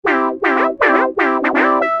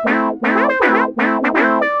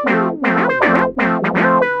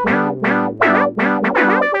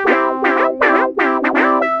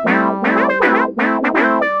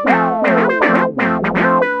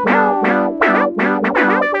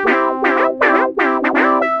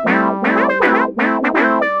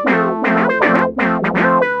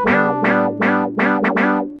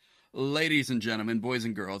Ladies and gentlemen, boys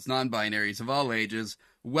and girls, non-binaries of all ages,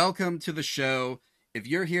 welcome to the show. If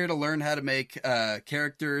you're here to learn how to make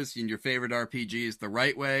characters in your favorite RPGs the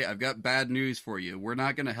right way, I've got bad news for you. We're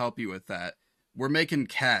not going to help you with that. We're making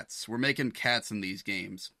cats. We're making cats in these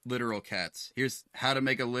games. Literal cats. Here's how to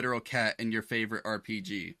make a literal cat in your favorite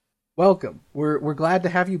RPG. Welcome. We're glad to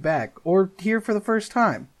have you back, or here for the first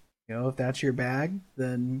time. You know, if that's your bag,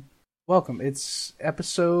 then welcome. It's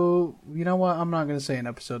episode... You know what? I'm not going to say an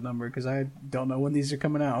episode number because I don't know when these are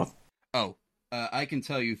coming out. Oh, I can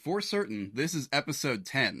tell you for certain this is episode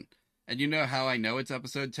 10. And you know how I know it's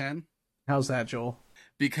episode 10? How's that, Joel?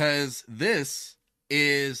 Because this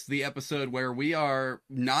is the episode where we are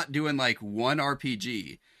not doing like one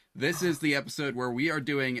RPG. This is the episode where we are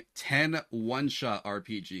doing 10 one-shot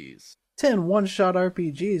RPGs. 10 one-shot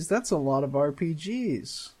RPGs? That's a lot of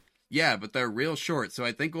RPGs. Yeah, but they're real short, so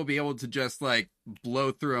I think we'll be able to just, like,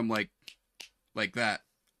 blow through them like that.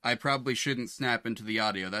 I probably shouldn't snap into the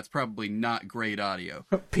audio. That's probably not great audio.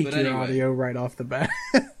 Peak your anyway. audio right off the bat.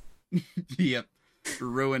 Yep.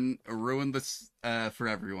 Ruin this for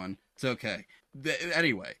everyone. It's okay.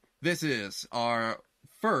 Anyway, this is our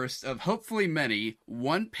first of hopefully many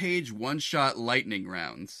one-page, one-shot lightning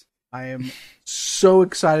rounds. I am so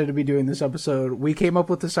excited to be doing this episode. We came up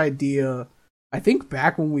with this idea... I think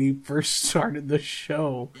back when we first started the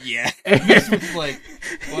show. Yeah. This was like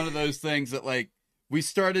one of those things that like we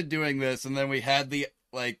started doing this and then we had the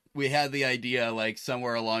idea like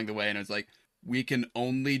somewhere along the way and it was like we can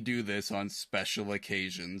only do this on special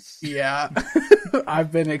occasions. Yeah.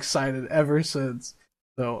 I've been excited ever since.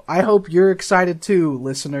 So I hope you're excited too,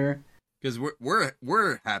 listener. Because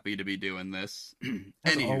we're happy to be doing this.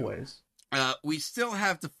 As Anywho, always. We still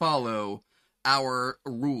have to follow our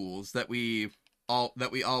rules that we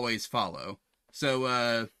always follow.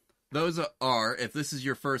 So those are, if this is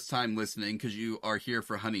your first time listening because you are here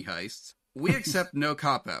for Honey Heists, we accept no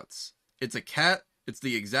cop-outs. It's a cat. It's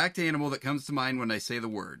the exact animal that comes to mind when I say the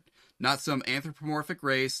word. Not some anthropomorphic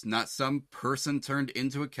race, not some person turned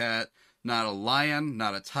into a cat, not a lion,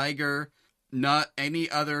 not a tiger, not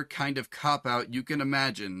any other kind of cop-out you can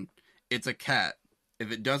imagine. It's a cat.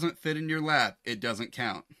 If it doesn't fit in your lap, it doesn't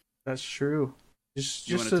count. That's true.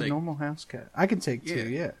 Just a normal house cat. I can take two, Yeah.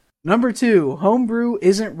 yeah. Number 2, homebrew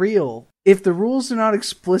isn't real. If the rules do not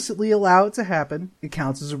explicitly allow it to happen, it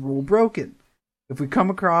counts as a rule broken. If we come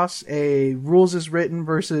across a rules as written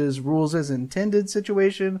versus rules as intended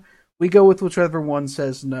situation, we go with whichever one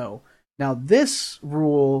says no. Now this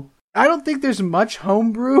rule, I don't think there's much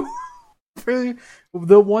homebrew for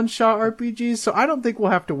the one-shot RPGs, so I don't think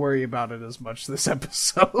we'll have to worry about it as much this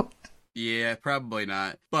episode. Yeah, probably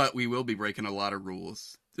not. But we will be breaking a lot of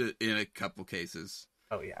rules in a couple cases.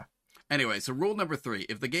 Oh, yeah. Anyway, so rule number 3.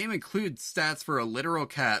 If the game includes stats for a literal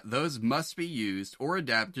cat, those must be used or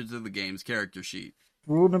adapted to the game's character sheet.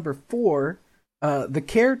 Rule number 4. The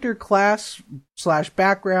character class /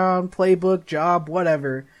 background, playbook, job,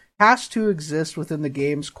 whatever, has to exist within the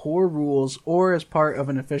game's core rules or as part of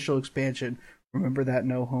an official expansion. Remember that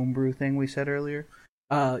no homebrew thing we said earlier?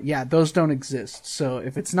 Yeah, those don't exist. So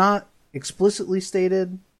if it's not explicitly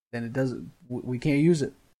stated, then it doesn't. We can't use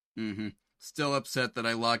it. Mm-hmm. Still upset that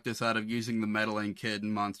I locked us out of using the meddling kid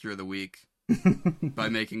in Monster of the Week by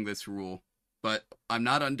making this rule, but I'm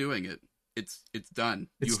not undoing it. It's done.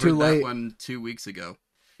 It's you too heard late. That one 2 weeks ago.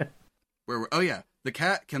 The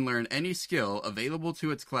cat can learn any skill available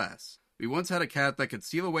to its class. We once had a cat that could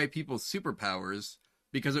steal away people's superpowers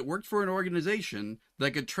because it worked for an organization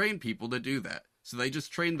that could train people to do that. So they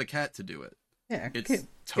just trained the cat to do it. Yeah, It's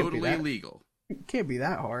totally legal. It can't be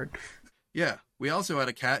that hard. Yeah, we also had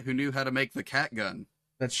a cat who knew how to make the cat gun.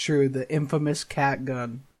 That's true, the infamous cat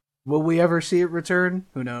gun. Will we ever see it return?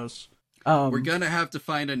 Who knows? We're gonna have to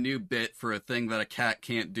find a new bit for a thing that a cat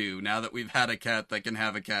can't do, now that we've had a cat that can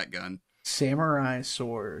have a cat gun. Samurai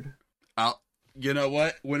sword. You know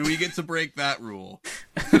what? When we get to break that rule,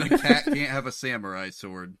 that a cat can't have a samurai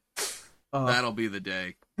sword, that'll be the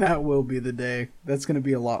day. That will be the day. That's gonna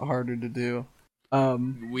be a lot harder to do.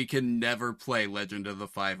 We can never play Legend of the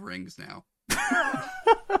Five Rings now.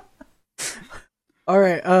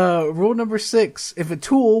 Alright, rule number 6. If a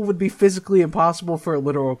tool would be physically impossible for a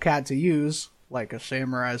literal cat to use, like a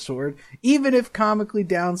samurai sword, even if comically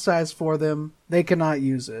downsized for them, they cannot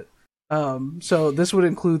use it. So this would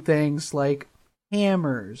include things like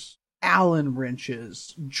hammers, Allen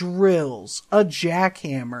wrenches, drills, a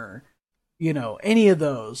jackhammer, any of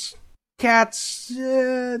those. Cats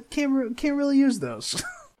can't really use those.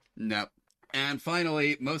 Nope. And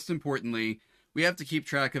finally, most importantly, we have to keep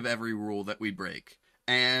track of every rule that we break.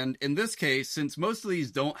 And in this case, since most of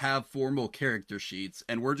these don't have formal character sheets,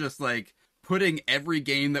 and we're just like putting every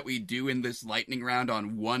game that we do in this lightning round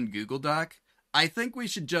on one Google Doc, I think we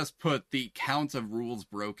should just put the count of rules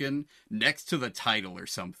broken next to the title or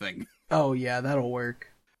something. Oh yeah, that'll work.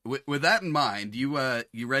 With that in mind, you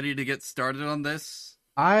ready to get started on this?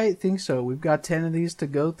 I think so. We've got 10 of these to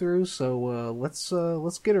go through, so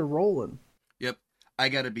let's get it rolling. Yep, I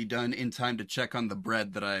gotta be done in time to check on the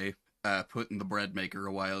bread that I put in the bread maker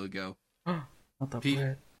a while ago. Not the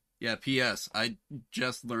bread. Yeah, P.S. I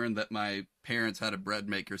just learned that my parents had a bread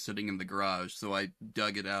maker sitting in the garage, so I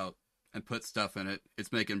dug it out and put stuff in it.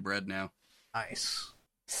 It's making bread now. Nice.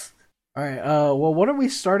 All right. Well, what are we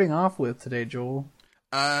starting off with today, Joel?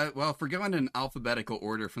 Well, if we're going in alphabetical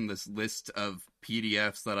order from this list of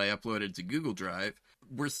PDFs that I uploaded to Google Drive,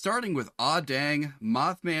 we're starting with Aw Dang,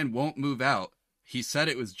 Mothman Won't Move Out. He said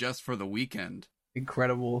it was just for the weekend.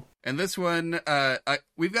 Incredible. And this one,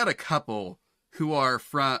 we've got a couple who are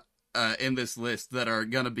in this list that are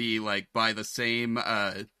gonna be like by the same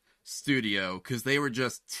studio because they were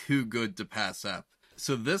just too good to pass up.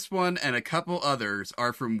 So this one and a couple others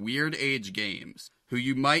are from Weird Age Games, who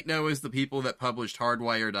you might know as the people that published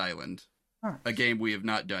Hardwired Island, a game we have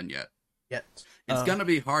not done yet. It's gonna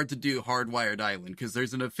be hard to do Hardwired Island because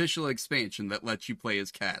there's an official expansion that lets you play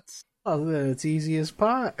as cats. Oh, it's easy as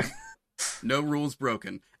pot. No rules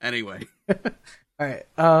broken. Anyway. Alright,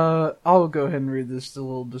 I'll go ahead and read this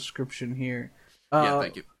little description here. Yeah,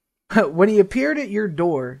 thank you. When he appeared at your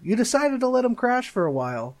door, you decided to let him crash for a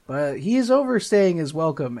while, but he is overstaying his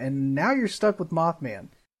welcome, and now you're stuck with Mothman.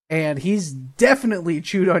 And he's definitely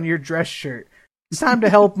chewed on your dress shirt. It's time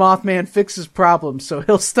to help Mothman fix his problems, so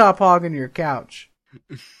he'll stop hogging your couch.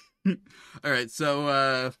 Alright,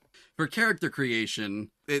 so, for character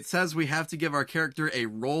creation, it says we have to give our character a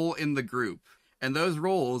role in the group. And those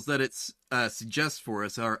roles that it suggests for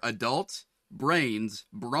us are adult, brains,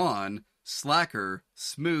 brawn, slacker,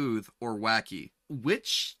 smooth, or wacky.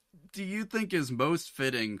 Which do you think is most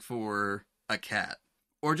fitting for a cat?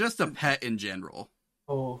 Or just a pet in general?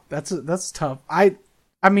 Oh, that's tough. I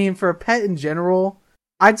mean, for a pet in general,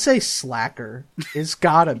 I'd say slacker. It's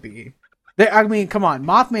gotta be. I mean, come on.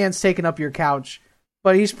 Mothman's taking up your couch,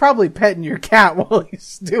 but he's probably petting your cat while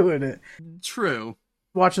he's doing it. True.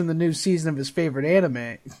 Watching the new season of his favorite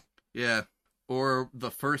anime. Yeah. Or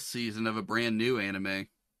the first season of a brand new anime.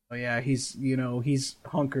 Oh yeah, he's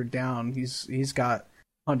hunkered down. He's got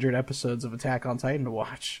 100 episodes of Attack on Titan to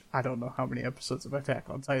watch. I don't know how many episodes of Attack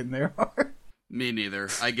on Titan there are. Me neither.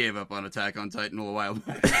 I gave up on Attack on Titan a while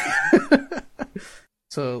back.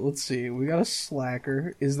 So let's see. We got a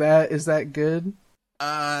slacker. Is that good?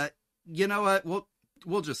 You know what?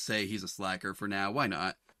 We'll just say he's a slacker for now. Why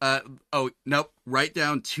not? Oh, nope. Write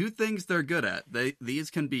down 2 things they're good at. These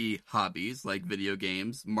can be hobbies, like video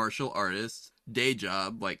games, martial artists, day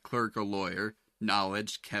job, like clerk or lawyer,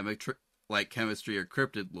 knowledge, like chemistry or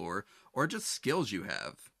cryptid lore, or just skills you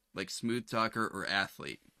have, like smooth talker or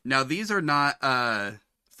athlete. Now, these are not, the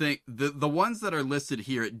ones that are listed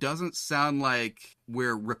here, it doesn't sound like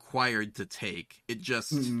we're required to take. It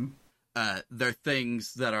just, they're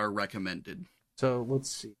things that are recommended. So, let's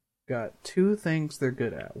see. Got 2 things they're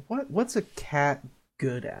good at. What's a cat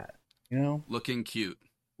good at? You know? Looking cute.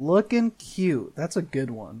 Looking cute. That's a good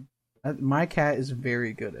one. My cat is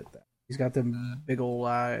very good at that. He's got them big old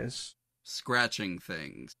eyes. Scratching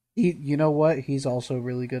things. You know what? He's also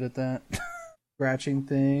really good at that. Scratching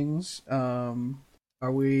things. Is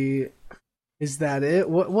that it?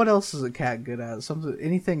 What else is a cat good at?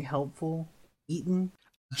 Anything helpful? Eating?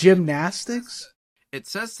 Gymnastics? It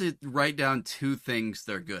says to write down 2 things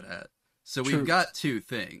they're good at. So True. We've got 2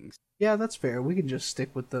 things. Yeah, that's fair. We can just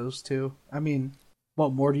stick with those 2. I mean,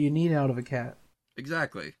 what more do you need out of a cat?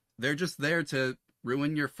 Exactly. They're just there to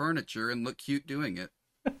ruin your furniture and look cute doing it.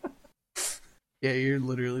 Yeah, you're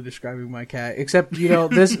literally describing my cat. Except,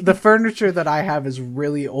 the furniture that I have is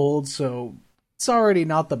really old, so it's already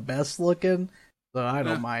not the best looking, so I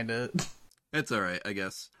don't mind it. It's alright, I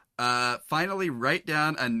guess. Finally, write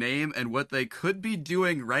down a name and what they could be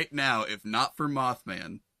doing right now if not for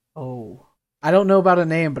Mothman. Oh. I don't know about a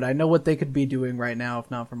name, but I know what they could be doing right now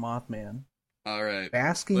if not for Mothman. Alright.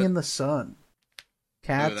 Basking in the sun.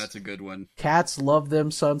 Cats. Oh, that's a good one. Cats love them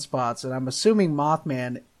sunspots, and I'm assuming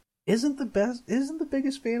Mothman isn't the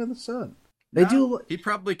biggest fan of the sun. He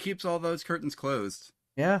probably keeps all those curtains closed.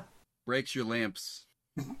 Yeah. Breaks your lamps.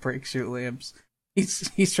 Breaks your lamps.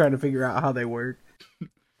 He's trying to figure out how they work.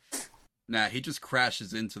 Nah, he just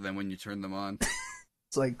crashes into them when you turn them on.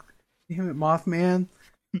 It's like, damn it, Mothman.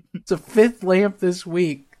 It's a 5th lamp this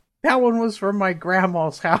week. That one was from my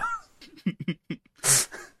grandma's house.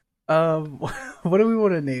 What do we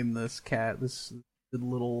want to name this cat? This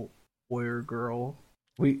little boy or girl?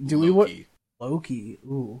 Loki. Loki.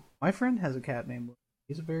 Ooh, my friend has a cat named Loki.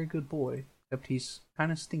 He's a very good boy, except he's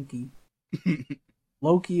kind of stinky.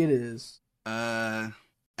 Loki, it is. And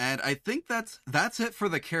I think that's it for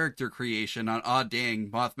the character creation on Aw Dang,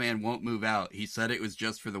 Mothman Won't Move Out. He said it was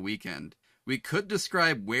just for the weekend. We could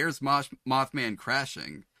describe Where's Mothman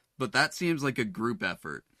Crashing, but that seems like a group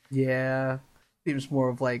effort. Yeah. Seems more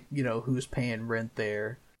of like, who's paying rent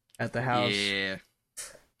there at the house. Yeah.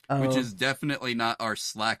 Which is definitely not our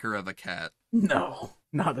slacker of a cat. No,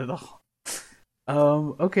 not at all.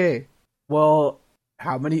 Okay. Well,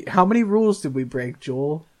 how many rules did we break,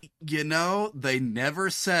 Joel? They never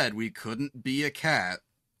said we couldn't be a cat.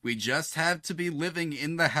 We just had to be living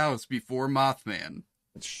in the house before Mothman.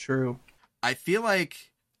 It's true. I feel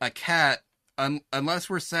like a cat, unless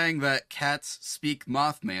we're saying that cats speak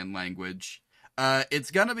Mothman language,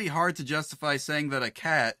 it's gonna be hard to justify saying that a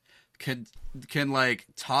cat can like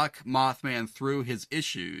talk Mothman through his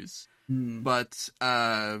issues. But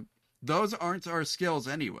those aren't our skills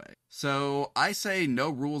anyway. So I say no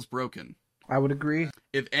rules broken. I would agree.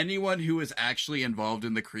 If anyone who is actually involved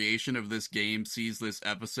in the creation of this game sees this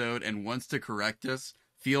episode and wants to correct us,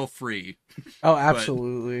 feel free. Oh,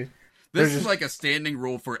 absolutely. This is like a standing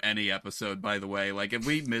rule for any episode, by the way. Like, if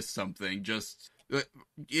we miss something,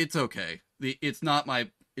 it's okay. It's not my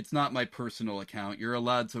personal account. You're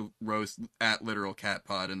allowed to roast at Literal Cat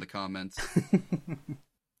Pod in the comments.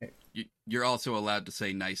 You're also allowed to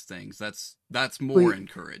say nice things. That's more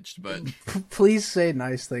encouraged, but please say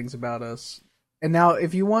nice things about us. And now,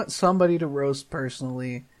 if you want somebody to roast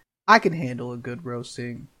personally, I can handle a good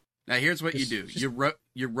roasting. Now, here's what you do: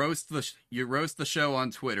 you roast the show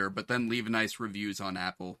on Twitter, but then leave nice reviews on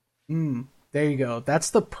Apple. There you go. That's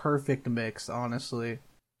the perfect mix, honestly.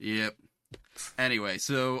 Yep. Anyway,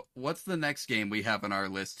 so what's the next game we have on our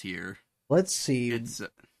list here? Let's see.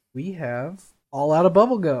 We have All Out of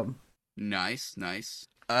Bubblegum. Nice.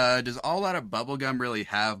 Does All Out of Bubblegum really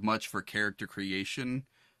have much for character creation?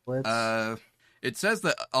 It says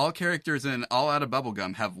that all characters in All Out of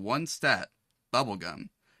Bubblegum have one stat, Bubblegum.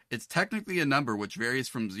 It's technically a number which varies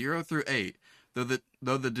from 0 through 8,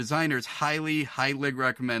 though the designers highly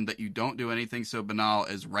recommend that you don't do anything so banal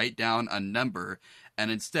as write down a number and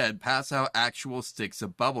instead pass out actual sticks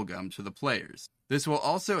of bubblegum to the players. This will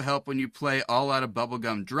also help when you play All Out of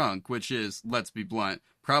Bubblegum drunk, which is, let's be blunt,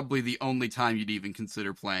 probably the only time you'd even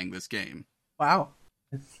consider playing this game. Wow.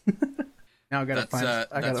 Now I gotta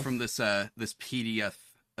that's from this PDF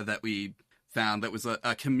that we found. That was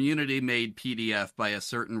a community-made PDF by a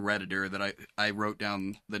certain Redditor that I wrote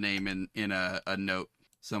down the name in a note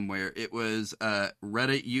somewhere. It was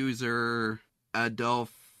Reddit user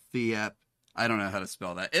Adolfiap. I don't know how to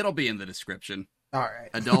spell that. It'll be in the description. All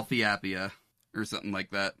right. Adolfiapia or something like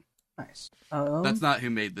that. Nice. That's not who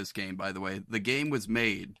made this game, by the way. The game was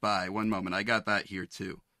made by, one moment, I got that here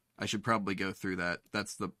too. I should probably go through that.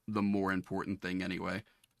 That's the more important thing anyway.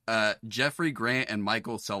 Jeffrey Grant and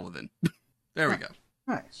Michael Sullivan. There we go.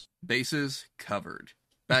 Nice. Bases covered.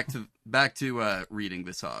 Back to reading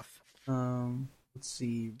this off. Let's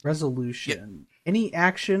see. Resolution. Yeah. Any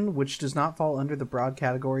action which does not fall under the broad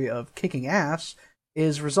category of kicking ass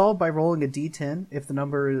is resolved by rolling a d10. If the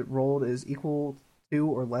number rolled is equal to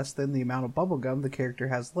or less than the amount of bubblegum the character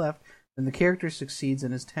has left, then the character succeeds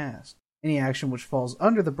in his task. Any action which falls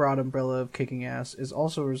under the broad umbrella of kicking ass is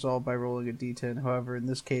also resolved by rolling a d10. However, in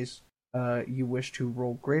this case, you wish to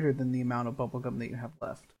roll greater than the amount of bubblegum that you have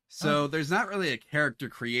left. So there's not really a character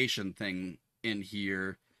creation thing in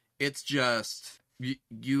here. It's just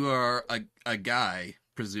you are a guy,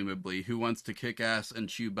 presumably, who wants to kick ass and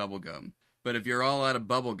chew bubblegum. But if you're all out of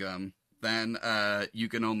bubblegum, then you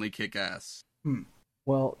can only kick ass.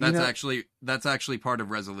 Well, that's actually part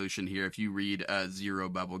of resolution here. If you read 0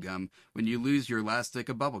 bubblegum, when you lose your last stick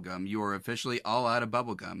of bubblegum, you are officially all out of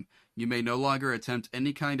bubblegum. You may no longer attempt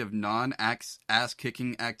any kind of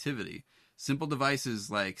non-ass-kicking activity. Simple devices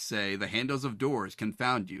like, say, the handles of doors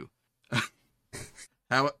confound you.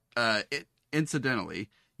 Incidentally,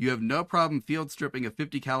 you have no problem field stripping a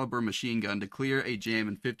 50 caliber machine gun to clear a jam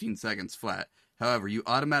in 15 seconds flat. However, you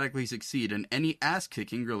automatically succeed in any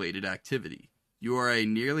ass-kicking related activity. You are a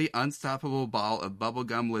nearly unstoppable ball of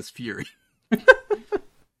bubblegumless fury.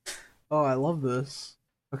 Oh, I love this.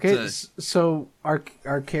 Okay, so our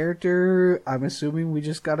character, I'm assuming we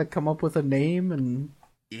just gotta come up with a name and...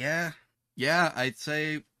 Yeah, I'd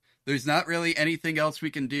say there's not really anything else we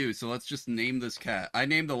can do, so let's just name this cat. I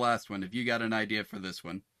named the last one, if you got an idea for this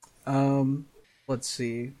one. Let's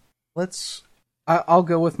see. I'll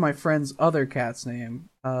go with my friend's other cat's name.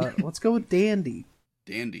 Let's go with Dandy.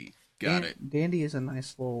 Dandy. Got it. Dandy is a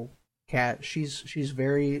nice little cat. She's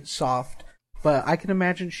very soft, but I can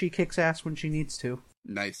imagine she kicks ass when she needs to.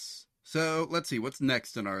 Nice. So, let's see, what's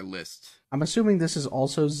next on our list? I'm assuming this is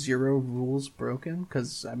also 0 rules broken,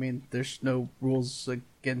 because, I mean, there's no rules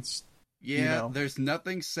against... Yeah, there's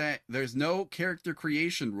nothing there's no character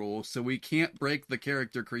creation rule, so we can't break the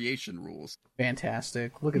character creation rules.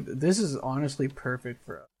 Fantastic. Look at this is honestly perfect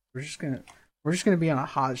for us. We're just gonna be on a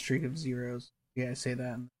hot streak of zeros. You guys say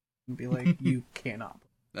that and be like, you cannot.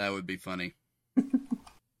 That would be funny.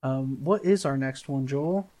 What is our next one,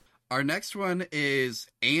 Joel? Our next one is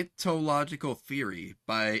Antological Theory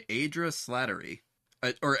by Adira Slattery.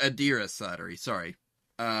 Or Adira Slattery, sorry.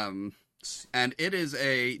 And it is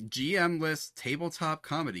a GM-less tabletop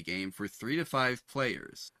comedy game for 3 to 5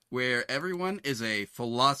 players, where everyone is a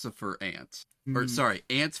philosopher ant. Or, sorry,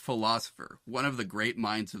 ant philosopher, one of the great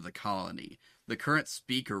minds of the colony. The current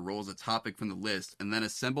speaker rolls a topic from the list, and then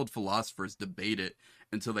assembled philosophers debate it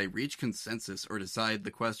until they reach consensus or decide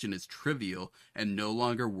the question is trivial and no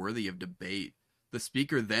longer worthy of debate. The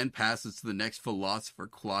speaker then passes to the next philosopher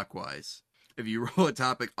clockwise. If you roll a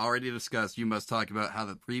topic already discussed, you must talk about how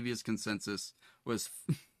the previous consensus was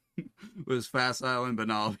facile and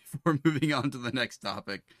banal before moving on to the next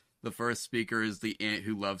topic. The first speaker is the ant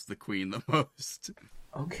who loves the queen the most.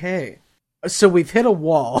 Okay. So we've hit a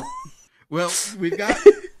wall. Well, we've got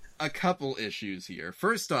a couple issues here.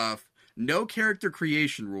 First off, no character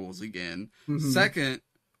creation rules again. Mm-hmm. Second,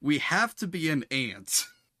 we have to be an ant.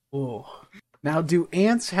 Oh. Now, do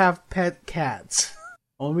ants have pet cats?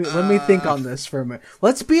 Let me think on this for a minute.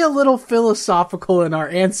 Let's be a little philosophical in our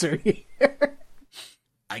answer here.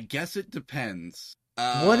 I guess it depends.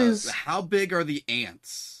 How big are the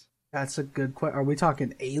ants? That's a good question. Are we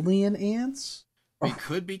talking alien ants? We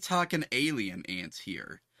could be talking alien ants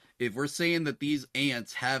here. If we're saying that these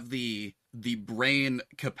ants have the brain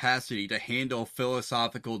capacity to handle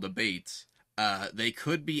philosophical debates, they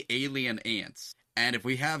could be alien ants. And if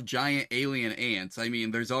we have giant alien ants, I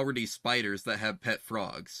mean, there's already spiders that have pet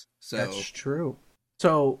frogs. So that's true.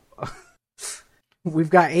 So we've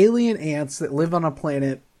got alien ants that live on a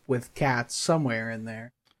planet with cats somewhere in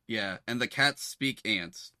there. Yeah, and the cats speak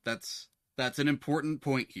ants. That's an important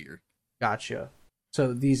point here. Gotcha.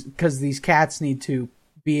 So because these cats need to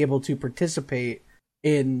be able to participate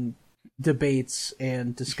in debates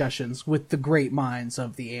and discussions with the great minds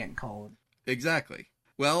of the ant colony. Exactly.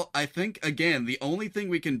 Well, I think, again, the only thing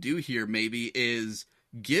we can do here, maybe, is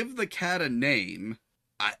give the cat a name.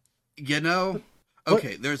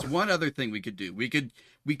 Okay, there's one other thing we could do. We could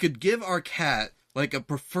give our cat, like, a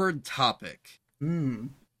preferred topic.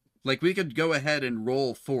 Like, we could go ahead and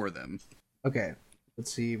roll for them. Okay,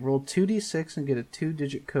 let's see. Roll 2d6 and get a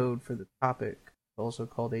 2-digit code for the topic, also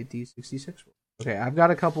called a d66 roll. Okay, I've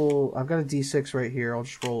got a d6 right here. I'll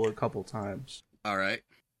just roll it a couple times. All right.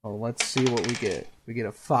 Well, let's see what we get. We get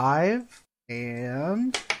a 5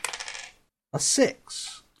 and a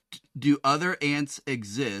 6. Do other ants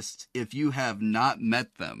exist if you have not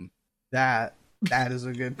met them? That is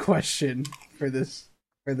a good question for this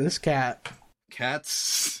cat.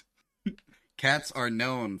 Cats are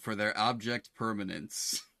known for their object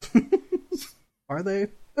permanence. Are they?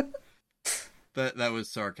 That was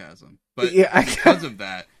sarcasm. But yeah, because of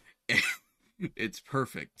that, it's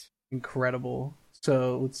perfect. Incredible.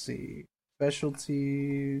 So, let's see.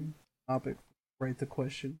 Specialty topic. Write the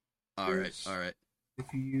question. All right.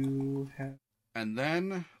 If you have... And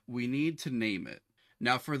then we need to name it.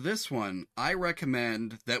 Now, for this one, I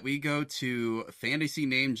recommend that we go to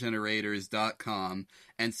fantasynamegenerators.com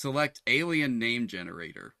and select Alien Name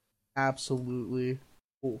Generator. Absolutely.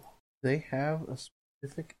 Oh, they have a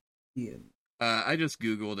specific alien. I just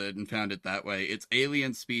Googled it and found it that way. It's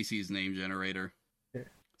Alien Species Name Generator. Okay.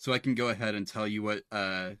 So I can go ahead and tell you what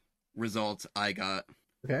results I got.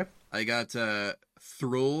 Okay. I got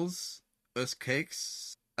Thrulls,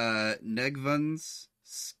 Uskakes, Negvans,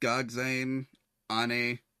 Skogzane,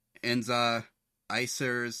 Ane, Enza,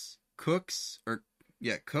 Isers, Cooks,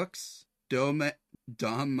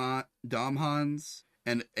 Domhans,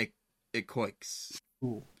 and Equoix.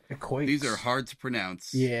 Ooh, Equoix. These are hard to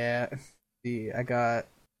pronounce. Yeah. I got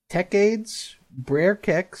Techades,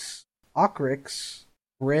 Brerkex, Ocrix,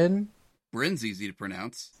 Bryn. Bryn's easy to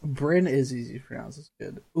pronounce. Bryn is easy to pronounce. It's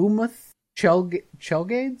good. Umath,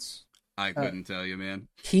 Chelgades? I couldn't tell you, man.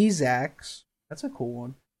 Keezax. That's a cool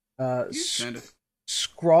one. Scrolloils,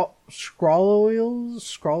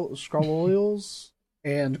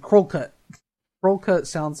 and Krollcut. Krollcut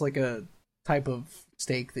sounds like a type of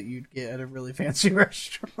steak that you'd get at a really fancy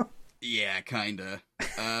restaurant. Yeah, kinda.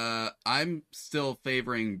 I'm still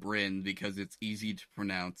favoring Bryn because it's easy to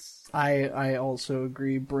pronounce. I also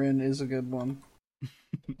agree. Bryn is a good one.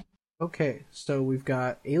 Okay, so we've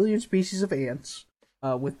got alien species of ants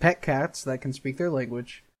with pet cats that can speak their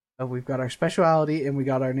language. We've got our speciality and we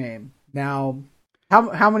got our name. Now,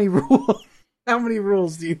 how many rules? How many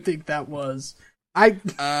rules do you think that was? I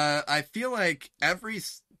feel like every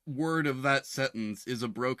word of that sentence is a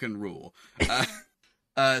broken rule.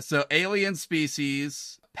 So alien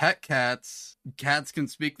species, pet cats, cats can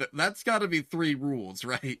speak. That's got to be 3 rules,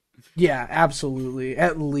 right? Yeah, absolutely.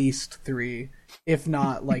 At least 3, if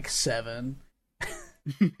not like 7.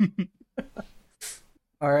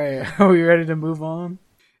 All right, are we ready to move on?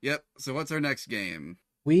 Yep. So what's our next game?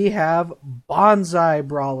 We have Bonsai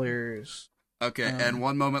Brawlers. Okay, and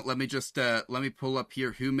one moment, let me just let me pull up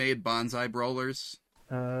here who made Bonsai Brawlers.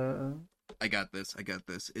 I got this.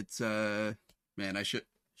 It's man, I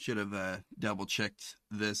should have double checked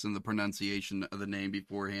this and the pronunciation of the name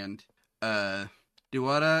beforehand.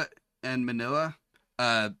 Duwata and Manila.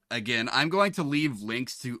 Again, I'm going to leave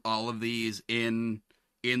links to all of these in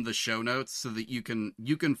the show notes so that you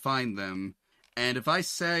can find them. And if I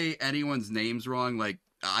say anyone's names wrong, like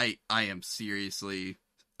I am seriously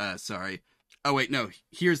sorry. Oh wait, no,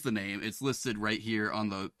 here's the name. It's listed right here on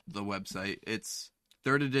the website. It's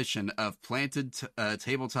 3rd edition of Planted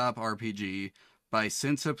Tabletop RPG by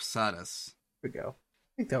Sinta Posadas. There we go. I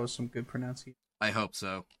think that was some good pronunciation. I hope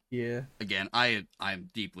so. Yeah. Again, I'm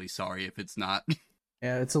deeply sorry if it's not.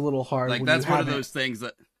 Yeah, it's a little hard. Like that's one of those things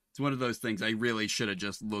that it's one of those things I really should have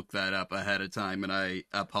just looked that up ahead of time, and I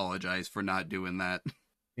apologize for not doing that.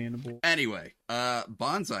 Anyway,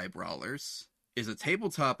 Bonsai Brawlers is a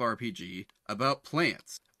tabletop RPG about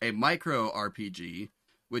plants, a micro RPG,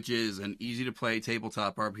 which is an easy-to-play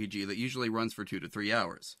tabletop RPG that usually runs for 2 to 3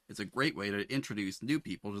 hours. It's a great way to introduce new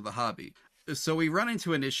people to the hobby. So we run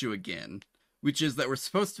into an issue again, which is that we're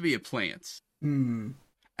supposed to be a plant. And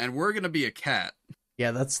we're going to be a cat.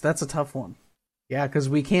 Yeah, that's a tough one. Yeah, because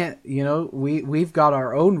we can't, we've got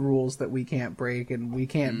our own rules that we can't break, and we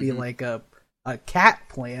can't be like a cat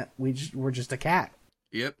plant. We're just a cat.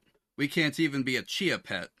 Yep. We can't even be a chia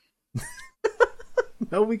pet.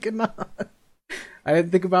 No, we cannot. I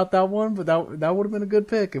didn't think about that one, but that would have been a good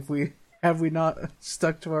pick if we not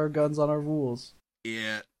stuck to our guns on our rules.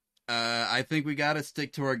 Yeah. I think we gotta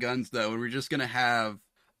stick to our guns, though, and we're just gonna have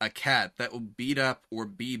a cat that will beat up or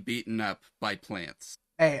be beaten up by plants.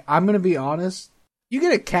 Hey, I'm gonna be honest. You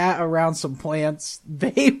get a cat around some plants,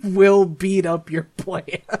 they will beat up your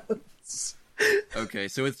plants. Okay,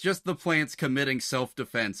 so it's just the plants committing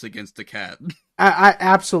self-defense against a cat. I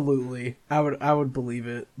absolutely. I would believe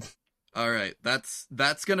it. All right, that's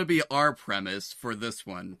gonna be our premise for this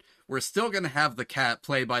one. We're still gonna have the cat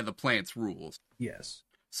play by the plant's rules. Yes.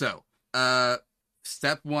 So,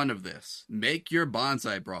 step 1 of this: make your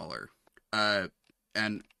bonsai brawler.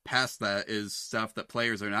 And past that is stuff that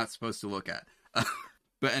players are not supposed to look at.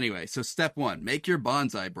 But anyway, so step 1: make your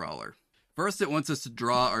bonsai brawler. First, it wants us to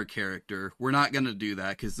draw our character. We're not going to do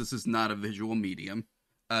that because this is not a visual medium.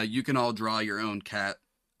 You can all draw your own cat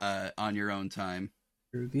on your own time.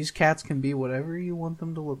 These cats can be whatever you want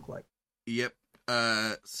them to look like. Yep.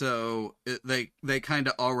 They kind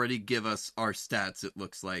of already give us our stats, it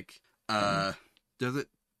looks like. Does it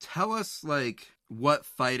tell us, like, what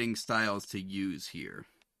fighting styles to use here?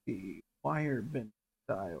 The firebend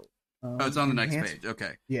style. Oh, it's on the next page.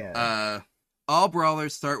 Okay. Yeah. All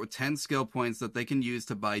brawlers start with 10 skill points that they can use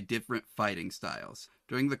to buy different fighting styles.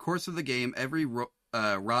 During the course of the game, every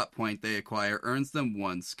rot point they acquire earns them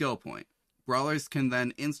 1 skill point. Brawlers can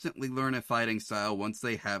then instantly learn a fighting style once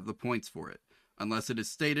they have the points for it. Unless it is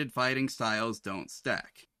stated, fighting styles don't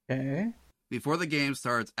stack. Okay. Before the game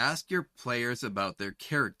starts, ask your players about their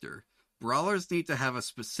character. Brawlers need to have a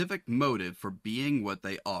specific motive for being what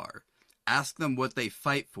they are. Ask them what they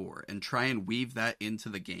fight for, and try and weave that into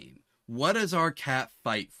the game. What does our cat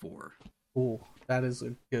fight for? Oh, that is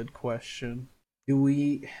a good question.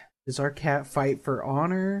 Does our cat fight for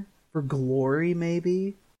honor? For glory,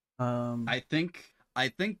 maybe? I think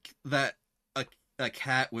that a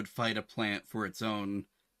cat would fight a plant for its own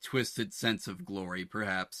twisted sense of glory,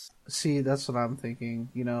 perhaps. See, that's what I'm thinking.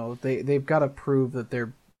 They've got to prove that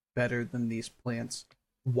they're better than these plants.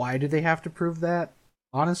 Why do they have to prove that?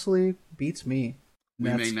 Honestly, beats me.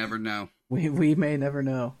 We may never know. We may never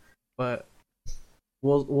know, but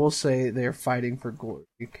we'll say they're fighting for glory.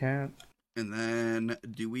 You can't. And then,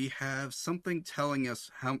 do we have something telling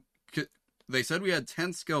us how? They said we had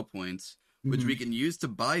 10 skill points, which we can use to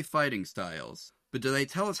buy fighting styles. But do they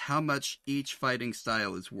tell us how much each fighting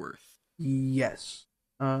style is worth? Yes.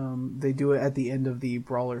 They do it at the end of the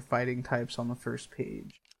brawler fighting types on the first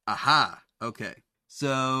page. Aha. Okay.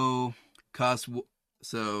 So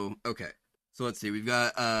okay. So let's see. We've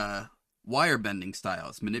got Wire bending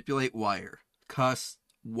styles. Manipulate wire. Costs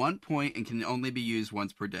 1 point and can only be used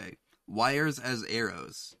once per day. Wires as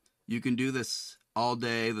arrows. You can do this all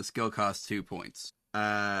day. The skill costs 2 points.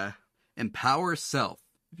 Empower self.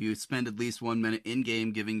 If you spend at least 1 minute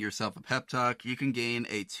in-game giving yourself a pep talk, you can gain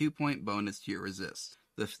a 2-point bonus to your resist.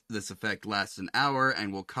 This effect lasts an hour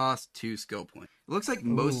and will cost 2 skill points. It looks like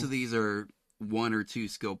most of these are 1 or 2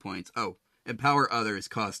 skill points. Oh, Empower others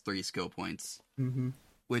costs 3 skill points. Mm-hmm.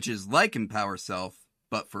 Which is like Empower self,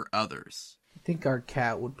 but for others. I think our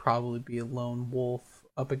cat would probably be a lone wolf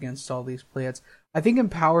up against all these plants. I think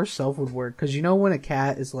Empower self would work, because you know when a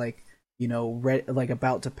cat is like, you know, like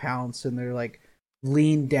about to pounce and they're like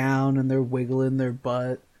leaned down and they're wiggling their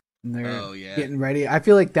butt and they're getting ready. I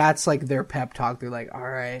feel like that's like their pep talk. They're like, all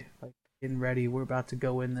right, like getting ready. We're about to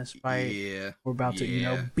go in this fight. Yeah. We're about to, you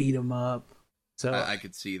know, beat them up. So I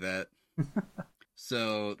could see that.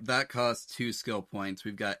 So that costs 2 skill points.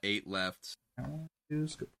 We've got 8 left.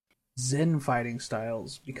 Zen fighting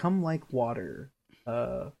styles. Become like water.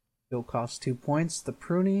 It'll cost 2 points. The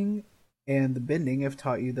pruning and the bending have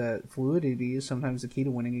taught you that fluidity is sometimes the key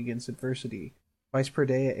to winning against adversity. Twice per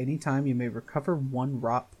day at any time, you may recover 1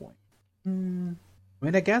 rot point. I mean,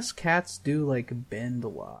 I guess cats do, like, bend a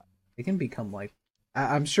lot. They can become, like...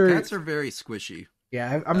 I'm sure... Cats are very squishy.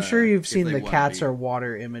 Yeah, I'm sure you've seen the cats are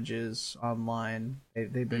water images online.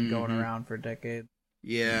 They've been going around for decades.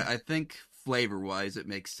 Yeah, I think flavor-wise, it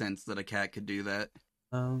makes sense that a cat could do that.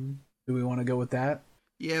 Do we want to go with that?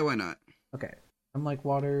 Yeah, why not? Okay. I'm like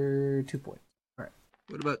water, 2 points. Alright.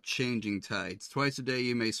 What about changing tides? Twice a day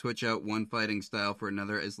you may switch out one fighting style for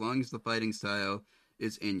another as long as the fighting style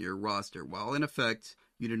is in your roster. While in effect,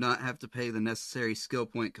 you do not have to pay the necessary skill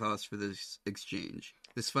point cost for this exchange.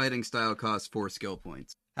 This fighting style costs 4 skill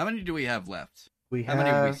points. How many do we have left? How many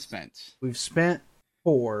have we spent? We've spent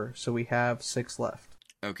 4, so we have 6 left.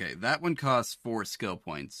 Okay, that one costs 4 skill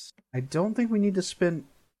points. I don't think we need to spend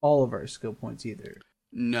all of our skill points either.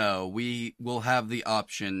 No, we will have the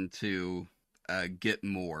option to get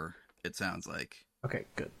more, it sounds like. Okay,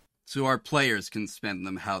 good. So our players can spend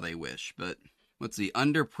them how they wish, but let's see.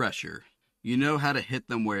 Under pressure, you know how to hit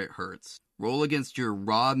them where it hurts. Roll against your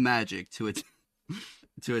raw magic to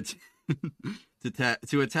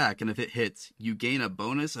attack, and if it hits, you gain a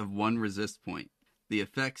bonus of 1 resist point. The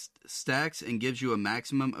effect stacks and gives you a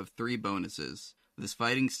maximum of 3 bonuses. This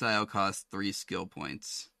fighting style costs 3 skill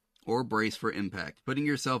points. Or brace for impact. Putting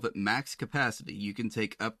yourself at max capacity, you can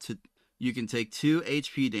take 2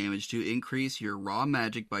 HP damage to increase your raw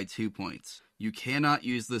magic by 2 points. You cannot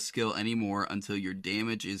use this skill anymore until your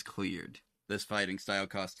damage is cleared. This fighting style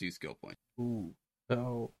costs 2 skill points. Ooh.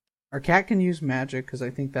 So our cat can use magic because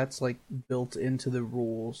I think that's like built into the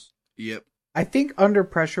rules. Yep. I think under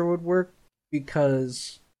pressure would work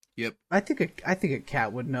because Yep. I think a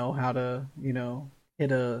cat would know how to, you know,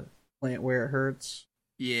 hit a plant where it hurts.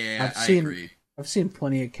 Yeah, I agree. I've seen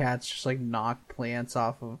plenty of cats just like knock plants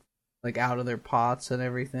off of, like, out of their pots and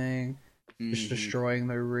everything, just destroying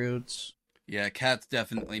their roots. Yeah, cats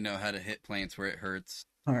definitely know how to hit plants where it hurts.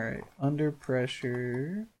 Alright, under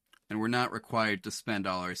pressure. And we're not required to spend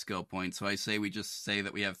all our skill points, so I say we just say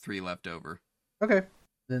that we have 3 left over. Okay.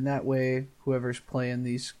 Then that way, whoever's playing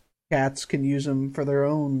these cats can use them for their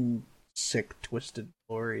own sick, twisted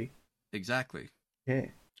glory. Exactly.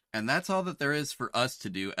 Okay. And that's all that there is for us to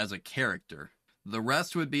do as a character. The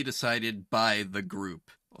rest would be decided by the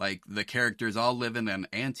group. Like, the characters all live in an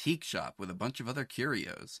antique shop with a bunch of other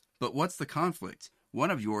curios. But what's the conflict?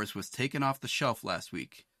 One of yours was taken off the shelf last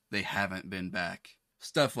week. They haven't been back.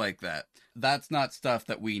 Stuff like that. That's not stuff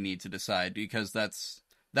that we need to decide, because that's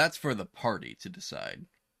for the party to decide.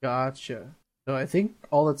 Gotcha. So I think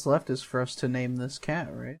all that's left is for us to name this cat,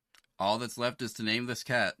 right? All that's left is to name this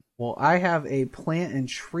cat. Well, I have a plant and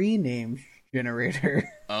tree name generator.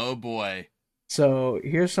 Oh boy. So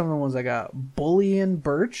here's some of the ones I got. Bully and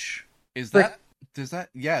Birch. That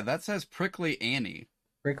says Prickly Annie.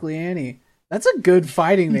 Prickly Annie. That's a good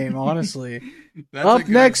fighting name, honestly. Up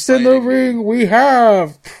next in the ring, we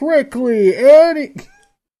have Prickly Annie.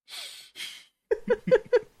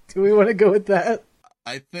 Do we want to go with that?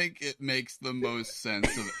 I think it makes the most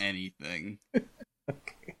sense of anything.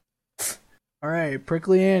 Okay. Alright,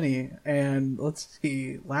 Prickly Annie. And let's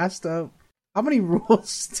see, last up, how many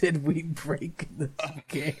rules did we break in this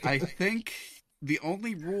game? I think the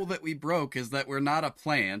only rule that we broke is that we're not a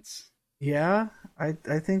plant. Yeah, I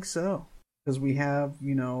think so. Because we have,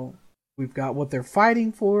 you know, we've got what they're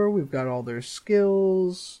fighting for, we've got all their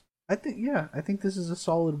skills. I think this is a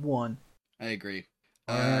solid 1. I agree.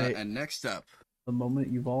 Right. And next up, the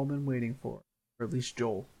moment you've all been waiting for. Or at least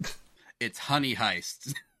Joel. It's Honey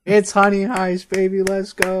Heist. It's Honey Heist, baby,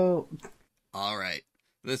 let's go! All right.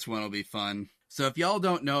 This one will be fun. So if y'all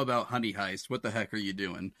don't know about Honey Heist, what the heck are you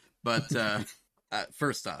doing? But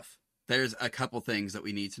first off, there's a couple things that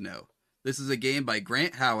we need to know. This is a game by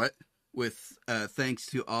Grant Howitt with thanks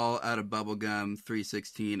to All Out of Bubblegum,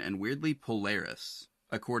 316, and weirdly Polaris,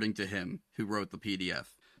 according to him, who wrote the PDF.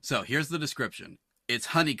 So here's the description. It's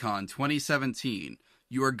HoneyCon 2017.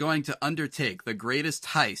 You are going to undertake the greatest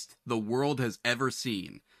heist the world has ever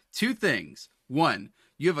seen. 2 things. 1,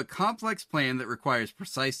 you have a complex plan that requires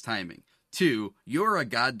precise timing. 2, you're a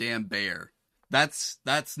goddamn bear. That's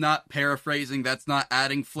not paraphrasing. That's not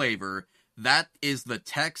adding flavor. That is the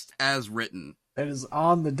text as written. That is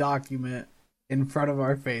on the document in front of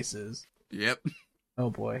our faces. Yep. Oh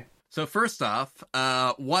boy. So first off,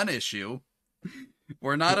 1 issue.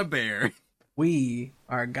 We're not a bear. We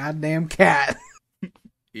are a goddamn cat.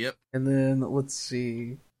 Yep. And then let's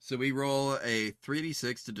see. So we roll a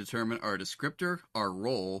 3d6 to determine our descriptor, our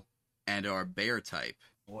role, and our bear type.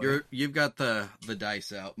 You've got the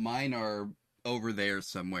dice out. Mine are over there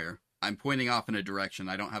somewhere. I'm pointing off in a direction.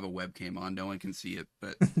 I don't have a webcam on. No one can see it,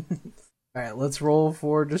 but Alright, let's roll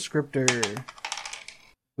for descriptor.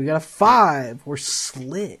 We got a 5. We're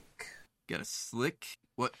slick. got a slick.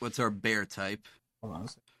 What's our bear type? Hold on a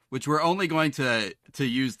second. Which we're only going to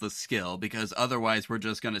use the skill, because otherwise we're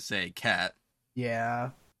just going to say cat.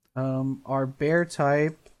 Yeah. Our bear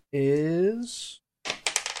type is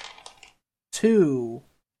 2.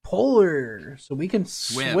 Polar. So we can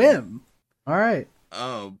swim. Alright.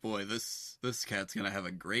 Oh boy, this cat's going to have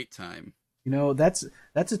a great time. You know, that's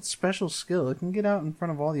its special skill. It can get out in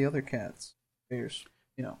front of all the other cats. Bears,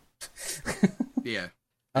 you know. Yeah.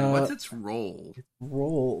 And what's its role? Its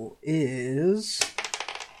role is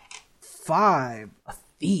 5. A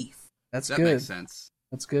thief. That good. Makes sense.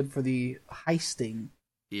 That's good for the heisting.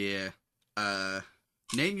 Yeah.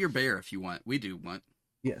 Name your bear if you want. We do want.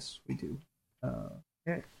 Yes, we do.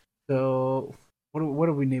 Okay. So, what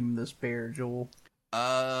are we naming this bear, Joel?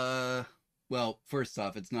 Well, first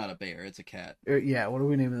off, it's not a bear, it's a cat. Yeah, what are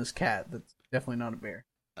we naming this cat that's definitely not a bear?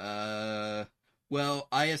 Well,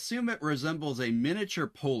 I assume it resembles a miniature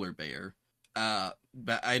polar bear.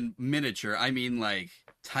 But miniature, I mean like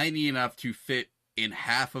tiny enough to fit in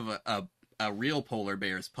half of a real polar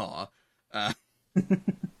bear's paw.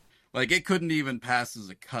 Like it couldn't even pass as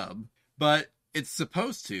a cub, but it's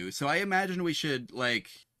supposed to. So I imagine we should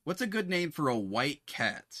what's a good name for a white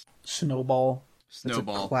cat? Snowball.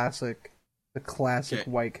 Snowball. The classic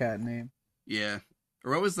white cat name. Yeah.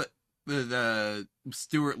 Or what was the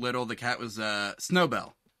Stuart Little, the cat was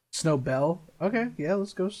Snowbell. Snowbell? Okay, yeah,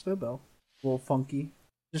 let's go Snowbell. A little funky.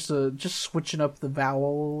 Just switching up the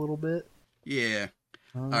vowel a little bit. Yeah.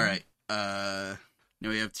 Alright. Now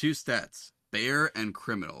we have 2 stats. Bear and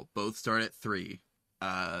criminal. Both start at 3.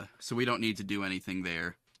 So we don't need to do anything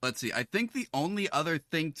there. Let's see. I think the only other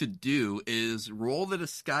thing to do is roll the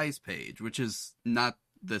disguise page, which is not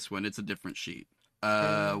this one. It's a different sheet.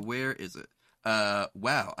 Where is it?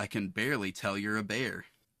 Wow, I can barely tell you're a bear.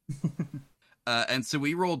 And so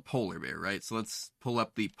we rolled polar bear, right? So let's pull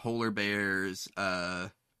up the polar bears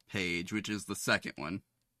page, which is the second one.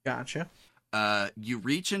 Gotcha. You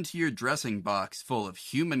reach into your dressing box full of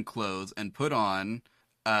human clothes and put on,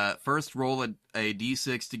 first roll a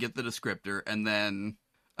d6 to get the descriptor, and then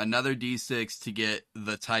another d6 to get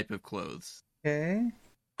the type of clothes. Okay.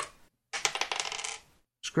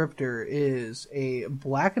 Descriptor is a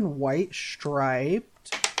black and white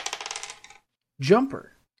striped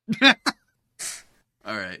jumper.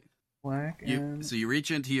 All right. So you reach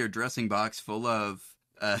into your dressing box full of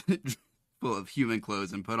human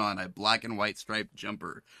clothes and put on a black and white striped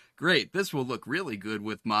jumper. Great. This will look really good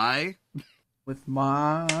with my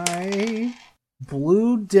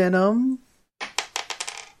blue denim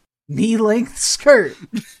knee-length skirt.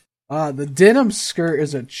 The denim skirt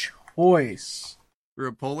is a choice. For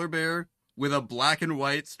a polar bear with a black and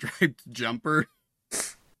white striped jumper.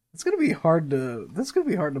 That's gonna be hard to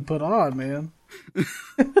put on, man.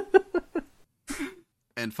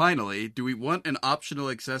 And finally, do we want an optional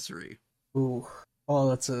accessory? Ooh.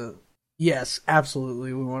 Oh, yes,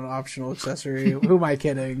 absolutely. We want an optional accessory. Who am I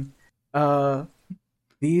kidding?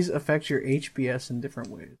 These affect your HPS in different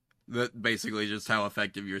ways. That basically just how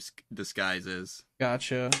effective your disguise is.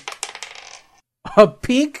 Gotcha. A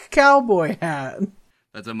pink cowboy hat.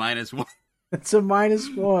 That's a -1. That's a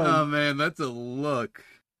 -1. Oh man, that's a look.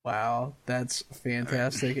 Wow, that's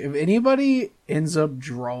fantastic. If anybody ends up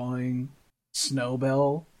drawing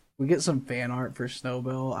Snowbell, we get some fan art for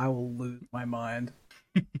Snowbell, I will lose my mind.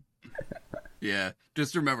 Yeah,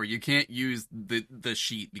 just remember, you can't use the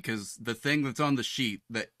sheet, because the thing that's on the sheet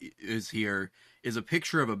that is here is a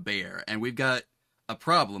picture of a bear, and we've got a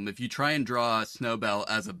problem if you try and draw Snowbell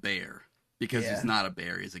as a bear, because Yeah. he's not a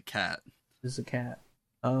bear, he's a cat. This is a cat.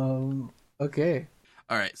 Okay.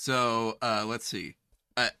 All right, so let's see.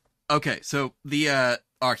 Okay, so the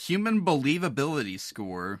our human believability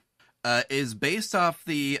score is based off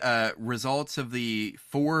the results of the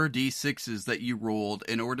 4d6s that you rolled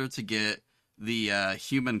in order to get the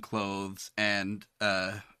human clothes and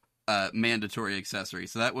mandatory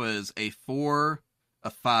accessories. So that was a 4, a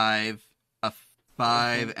 5, a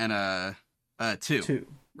 5, and a 2, 2.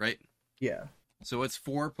 right? Yeah. So it's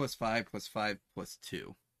 4 plus 5 plus 5 plus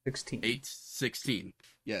 2. 16. 8, 16.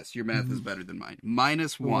 Yes, your math is better than mine.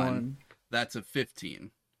 Minus 1, that's a 15.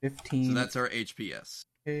 15. So that's our HPS.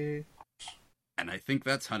 Okay. And I think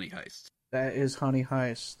that's Honey Heist. That is Honey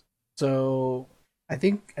Heist. So I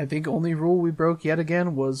think only rule we broke yet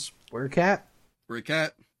again was we're a cat. We're a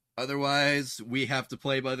cat. Otherwise, we have to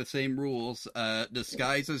play by the same rules.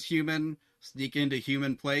 Disguise as human, sneak into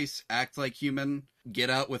human place, act like human, get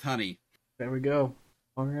out with honey. There we go.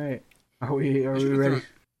 All right. Are we ready?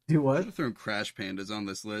 Do I what? should have thrown Crash Pandas on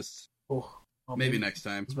this list. Oh, Maybe next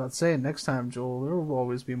time. I was about to say next time, Joel. There will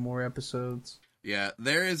always be more episodes. Yeah,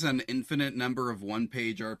 there is an infinite number of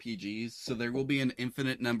one-page RPGs, so there will be an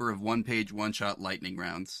infinite number of one-page one-shot lightning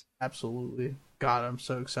rounds. Absolutely. God, I'm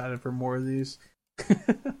so excited for more of these. This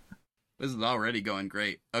is already going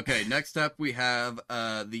great. Okay, next up we have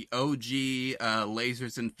the OG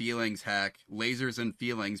Lasers and Feelings hack, Lasers and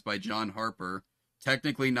Feelings by John Harper.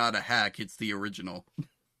 Technically not a hack, it's the original.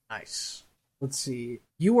 Nice. Let's see.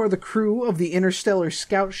 You are the crew of the interstellar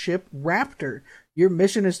scout ship Raptor. Your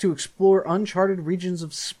mission is to explore uncharted regions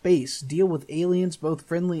of space, deal with aliens both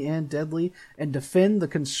friendly and deadly, and defend the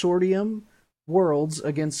consortium worlds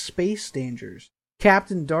against space dangers.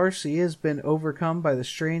 Captain Darcy has been overcome by the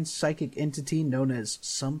strange psychic entity known as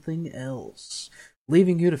Something Else,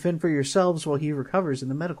 leaving you to fend for yourselves while he recovers in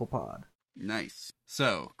the medical pod. Nice.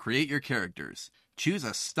 So, create your characters. Choose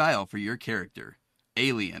a style for your character.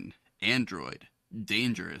 Alien, android,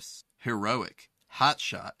 dangerous, heroic,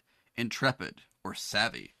 hotshot, intrepid, or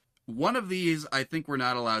savvy. One of these I think we're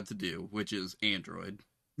not allowed to do, which is android.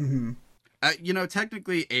 Mm-hmm.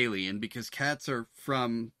 Technically alien, because cats are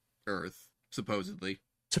from Earth, supposedly.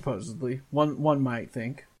 Supposedly. One might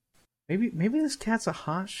think. Maybe this cat's a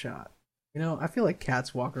hot shot. I feel like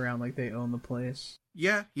cats walk around like they own the place.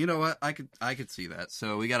 Yeah, you know what? I could see that.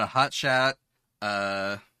 So we got a hotshot.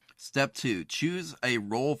 Step 2, choose a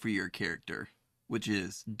role for your character, which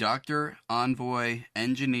is doctor, envoy,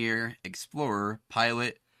 engineer, explorer,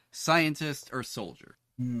 pilot, scientist, or soldier.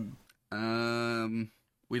 We've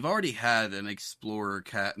already had an explorer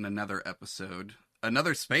cat in another episode,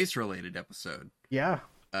 another space-related episode. Yeah.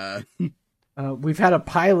 We've had a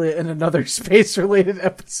pilot in another space-related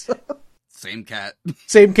episode. Same cat.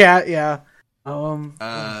 Same cat, yeah.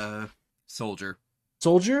 Soldier.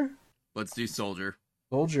 Soldier? Let's do soldier.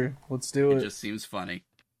 Soldier. Let's do it. It just seems funny.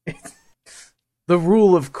 The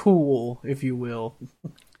rule of cool, if you will.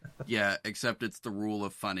 Yeah, except it's the rule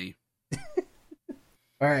of funny.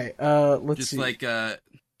 All right, let's just see. Like,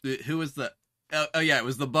 who was the... Oh, yeah, it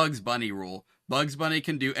was the Bugs Bunny rule. Bugs Bunny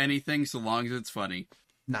can do anything so long as it's funny.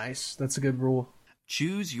 Nice. That's a good rule.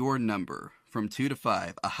 Choose your number from 2 to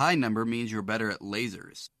 5. A high number means you're better at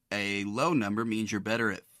lasers. A low number means you're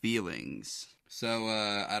better at feelings. So,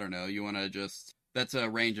 I don't know. You want to just... That's a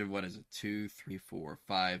range of, what is it? 2, 3, 4,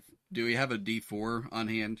 5. Do we have a D4 on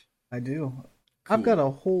hand? I do. Cool. I've got a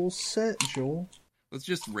whole set, Joel. Let's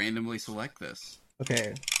just randomly select this.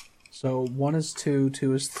 Okay. So 1 is 2,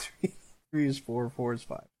 2 is 3, 3 is 4, 4 is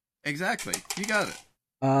 5. Exactly. You got it.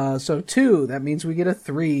 So 2, that means we get a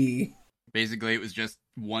 3. Basically, it was just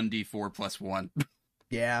 1d4 plus 1.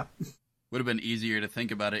 Yeah. Would have been easier to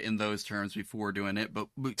think about it in those terms before doing it, but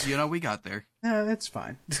we got there. That's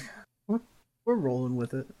fine. We're rolling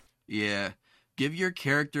with it. Yeah. Give your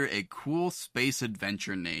character a cool space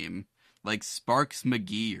adventure name, like Sparks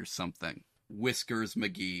McGee or something. Whiskers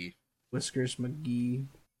McGee. Whiskers McGee.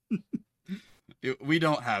 We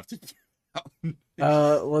don't have to.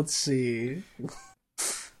 Let's see. What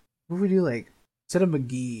would we do, like, instead of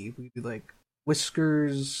McGee, we do, like,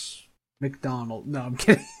 Whiskers McDonald. No, I'm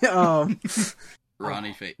kidding.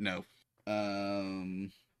 Ronnie Fate. No.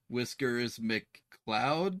 Whiskers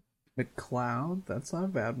McCloud? McCloud? That's not a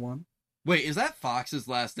bad one. Wait, is that Fox's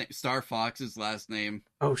last name? Star Fox's last name?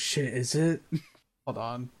 Oh shit, is it? Hold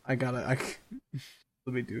on. Let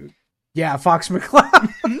me do it. Yeah, Fox McCloud.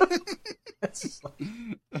 Okay.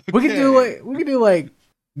 We could do like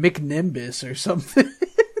McNimbus or something.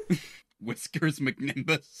 Whiskers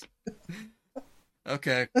McNimbus.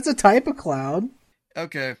 Okay. That's a type of cloud.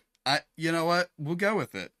 Okay. You know what? We'll go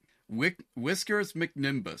with it. Whiskers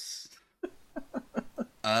McNimbus.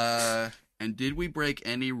 And did we break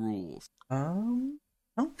any rules? I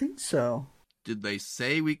don't think so. Did they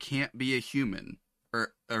say we can't be a human?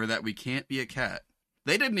 Or that we can't be a cat?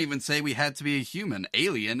 They didn't even say we had to be a human.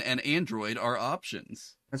 Alien and android are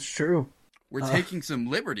options. That's true. We're taking some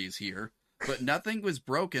liberties here, but nothing was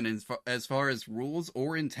broken as far as rules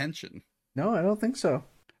or intention. No, I don't think so.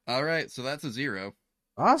 All right, so that's a 0.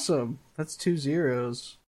 Awesome. That's 2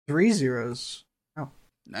 zeros. 3 zeros. Oh.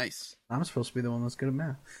 Nice. I'm supposed to be the one that's good at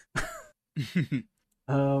math.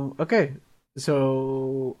 Okay.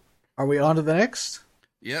 So, are we on to the next?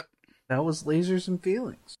 Yep. That was Lasers and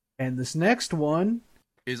Feelings. And this next one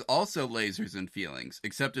is also Lasers and Feelings,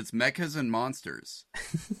 except it's mechas and monsters.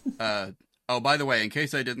 Oh, by the way, in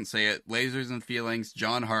case I didn't say it, Lasers and Feelings,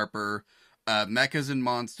 John Harper. Mechas and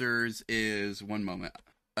Monsters is... One moment.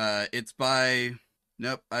 It's by...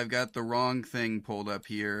 Nope, I've got the wrong thing pulled up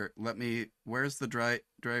here. Where's the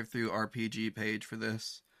drive-through RPG page for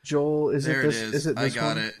this? Joel, is there it this? It is. Is it this I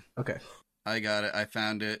got one? it. Okay. I got it. I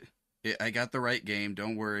found it. I got the right game.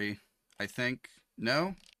 Don't worry. I think...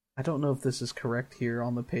 No? I don't know if this is correct here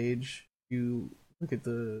on the page. You look at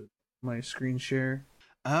my screen share.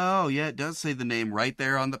 Oh, yeah, it does say the name right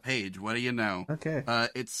there on the page. What do you know? Okay.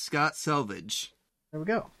 It's Scott Selvage. There we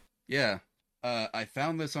go. Yeah. I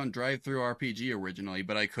found this on Drive-Thru RPG originally,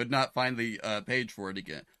 but I could not find the page for it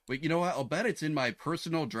again. But you know what? I'll bet it's in my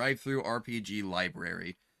personal Drive-Thru RPG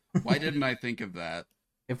library. Why didn't I think of that?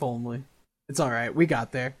 If only. It's alright. We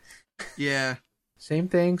got there. Yeah. Same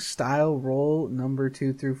thing. Style, role, number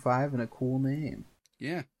 2 through 5, and a cool name.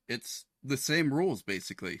 Yeah. It's the same rules,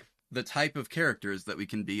 basically. The type of characters that we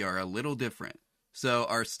can be are a little different. So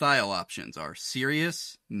our style options are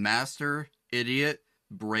serious, master, idiot,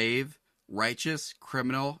 brave, righteous,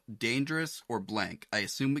 criminal, dangerous, or blank. I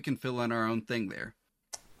assume we can fill in our own thing there.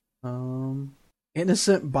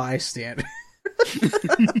 Innocent bystander.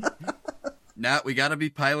 Now we gotta be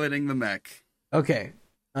piloting the mech. Okay.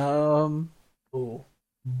 Ooh.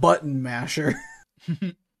 Button masher.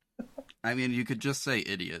 I mean, you could just say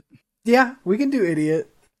idiot. Yeah, we can do idiot.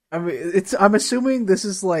 I mean, I'm assuming this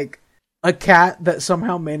is like a cat that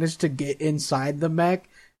somehow managed to get inside the mech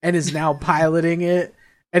and is now piloting it,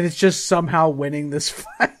 and it's just somehow winning this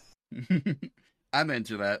fight. I'm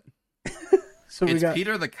into that. So it's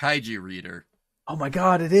Peter the Kaiju Reader. Oh my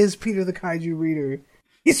god, it is Peter the Kaiju Reader.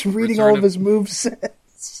 He's reading all of his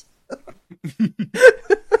movesets.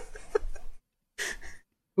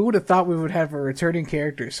 Who would have thought we would have a returning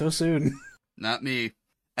character so soon? Not me.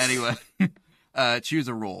 Anyway. Choose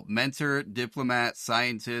a role. Mentor, diplomat,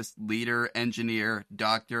 scientist, leader, engineer,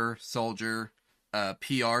 doctor, soldier,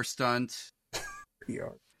 PR stunt.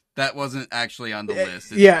 PR. That wasn't actually on the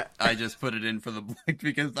list. Yeah. I just put it in for the blank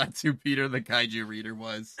because that's who Peter the Kaiju Reader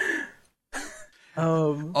was.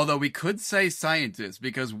 Although we could say scientist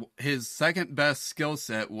because his second best skill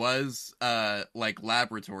set was like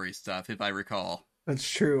laboratory stuff, if I recall. That's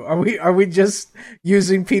true. Are we just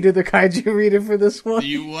using Peter the Kaiju Reader for this one? Do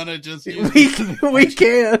you want to just use we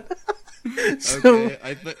can. So... Okay,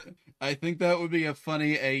 I think that would be a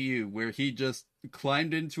funny AU where he just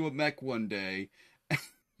climbed into a mech one day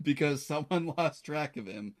because someone lost track of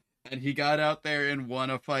him and he got out there and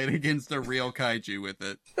won a fight against a real kaiju with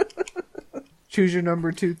it. Choose your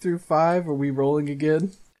number 2 through 5. Are we rolling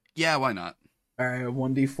again? Yeah, why not? Alright,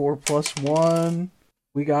 1d4 plus 1.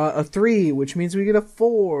 We got a 3, which means we get a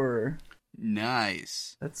 4.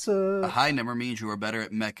 Nice. That's a high number means you are better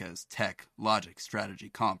at mechas, tech, logic, strategy,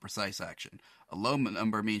 comp, precise action. A low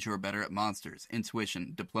number means you are better at monsters,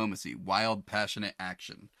 intuition, diplomacy, wild, passionate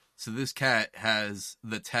action. So this cat has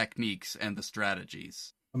the techniques and the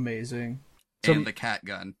strategies. Amazing. And the cat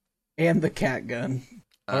gun. And the cat gun.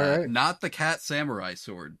 Alright. Not the cat samurai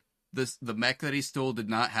sword. The mech that he stole did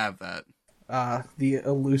not have that. The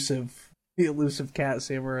elusive cat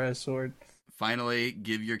samurai sword. Finally,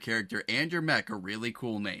 give your character and your mech a really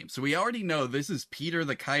cool name. So we already know this is Peter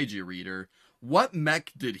the Kaiju Reader. What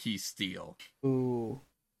mech did he steal? Ooh,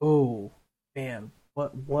 man,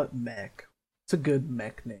 what mech? It's a good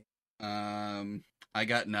mech name. I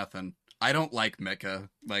got nothing. I don't like mecha.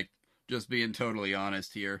 Like, just being totally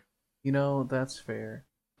honest here. You know, that's fair.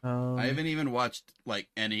 I haven't even watched, like,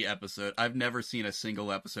 any episode. I've never seen a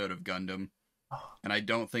single episode of Gundam. And I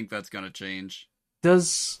don't think that's gonna change.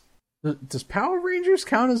 Does Power Rangers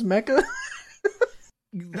count as mecha?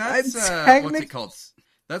 That's, what's it called?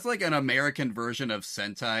 That's like an American version of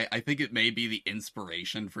Sentai. I think it may be the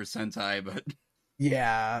inspiration for Sentai, but...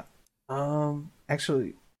 Yeah.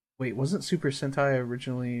 Actually, wait, wasn't Super Sentai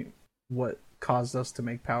originally what caused us to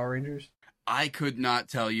make Power Rangers? I could not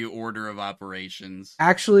tell you order of operations.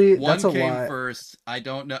 Actually, One that's a came lot. first. I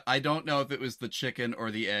don't know. I don't know if it was the chicken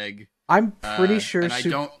or the egg. I'm pretty sure. And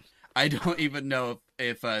I don't even know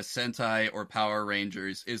if Sentai or Power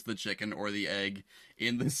Rangers is the chicken or the egg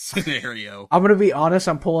in this scenario. I'm gonna be honest.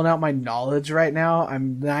 I'm pulling out my knowledge right now.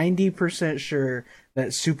 I'm 90% sure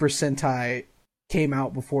that Super Sentai came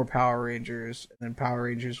out before Power Rangers, and then Power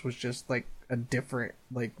Rangers was just like a different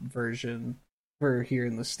like version for here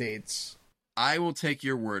in the States. I will take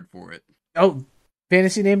your word for it. Oh,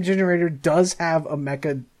 Fantasy Name Generator does have a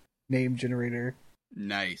mecha name generator.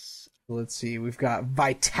 Nice. Let's see. We've got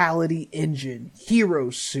Vitality Engine, Hero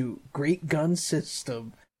Suit, Great Gun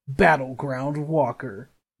System, Battleground Walker,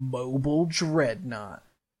 Mobile Dreadnought,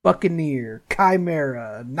 Buccaneer,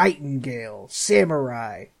 Chimera, Nightingale,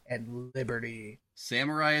 Samurai, and Liberty.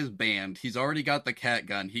 Samurai is banned. He's already got the cat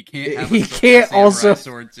gun. He can't have He a can't samurai also-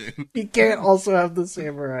 sword too. He can't also have the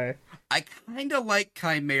Samurai. I kind of like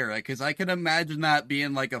Chimera because I can imagine that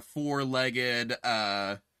being like a four-legged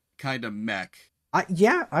kind of mech,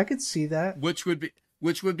 Yeah, I could see that. which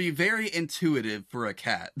would be very intuitive for a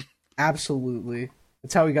cat. Absolutely.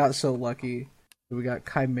 That's how we got so lucky. We got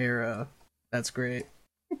Chimera. That's great.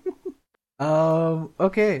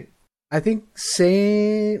 Okay. I think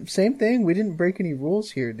same thing. We didn't break any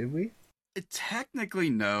rules here, did we? Technically,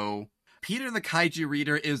 no. Peter the Kaiju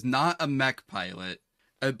Reader is not a mech pilot.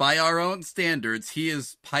 By our own standards, he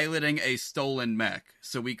is piloting a stolen mech.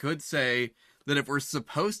 So we could say that if we're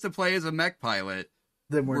supposed to play as a mech pilot,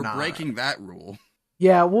 Then we're not breaking that rule.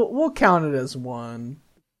 Yeah, we'll count it as one.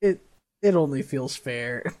 It only feels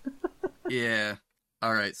fair. Yeah.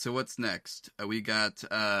 All right. So what's next? We got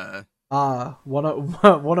One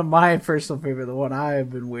of my personal favorite, the one I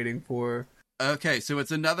have been waiting for. Okay, so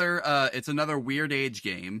it's another Weird Age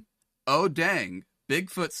game. Oh dang!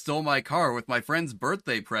 Bigfoot stole my car with my friend's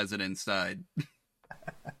birthday present inside.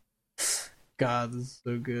 God, this is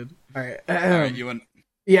so good. All right, All right, you want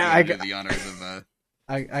yeah, do the honors of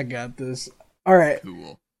I got this. All right,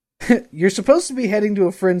 cool. you're supposed to be heading to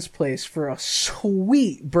a friend's place for a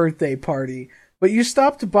sweet birthday party, but you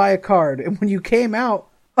stopped to buy a card, and when you came out,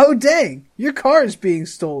 oh dang, your car is being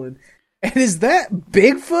stolen. And is that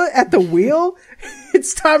Bigfoot at the wheel?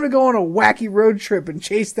 It's time to go on a wacky road trip and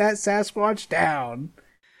chase that Sasquatch down.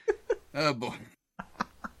 Oh boy.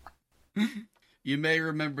 You may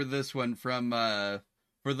remember this one from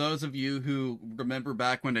for those of you who remember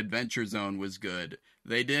back when Adventure Zone was good.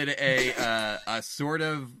 They did a sort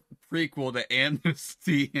of prequel to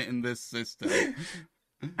Amnesty in this system.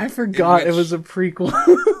 I forgot it was a prequel.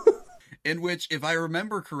 In which, if I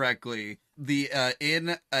remember correctly, the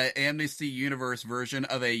in Amnesty Universe version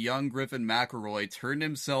of a young Griffin McElroy turned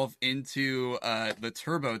himself into the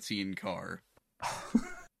Turbo Teen car.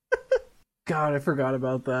 God, I forgot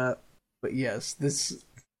about that. But yes, this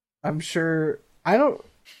I'm sure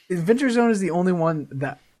Adventure Zone is the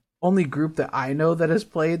only group that I know that has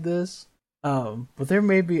played this. But there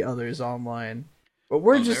may be others online. But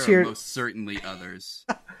we're just there here are most certainly others.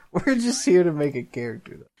 we're just here to make a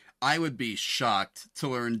character though. I would be shocked to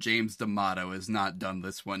learn James D'Amato has not done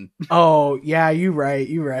this one. Oh, yeah, you right.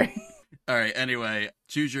 Alright, anyway,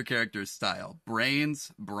 choose your character's style.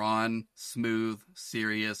 Brains, brawn, smooth,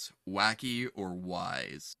 serious, wacky, or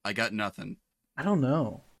wise. I got nothing. I don't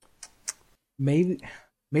know. Maybe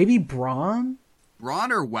Braun?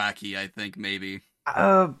 Brawn or wacky, I think, maybe.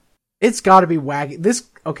 It's gotta be wacky.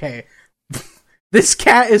 This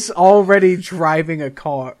cat is already driving a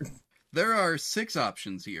car. There are 6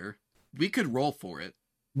 options here. We could roll for it.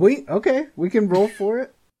 We can roll for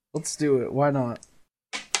it. Let's do it. Why not?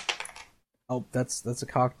 Oh, that's a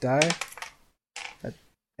cocked die.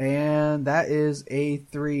 And that is a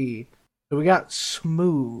 3. So we got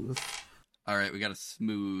smooth. Alright, we got a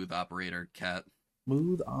smooth operator, cat.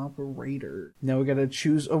 Smooth operator. Now we gotta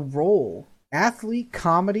choose a role. Athlete,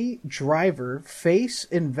 comedy, driver, face,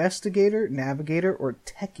 investigator, navigator, or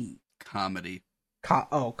techie. Comedy.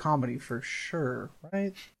 Comedy for sure,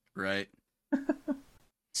 right? Right.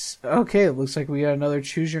 Okay, it looks like we got another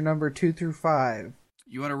choose your number 2 through 5.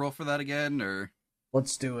 You want to roll for that again, or?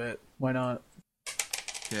 Let's do it. Why not?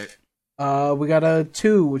 Okay. We got a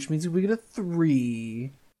 2, which means we get a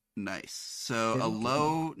 3. Nice. So a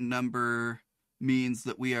low number means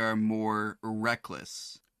that we are more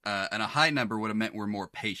reckless, and a high number would have meant we're more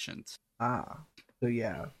patient. So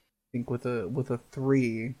yeah, I think with a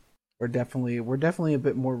 3, we're definitely a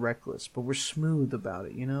bit more reckless, but we're smooth about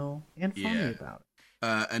it, and funny about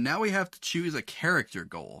it. And now we have to choose a character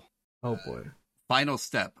goal. Oh boy. Final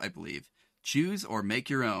step, I believe. Choose or make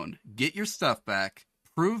your own. Get your stuff back.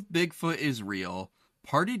 Prove Bigfoot is real.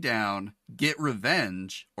 party down, get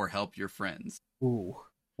revenge, or help your friends. Ooh,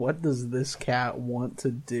 what does this cat want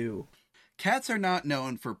to do? Cats are not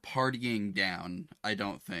known for partying down, I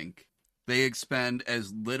don't think. They expend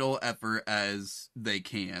as little effort as they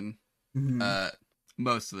can,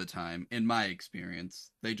 most of the time, in my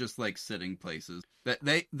experience. They just like sitting places.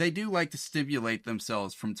 They do like to stimulate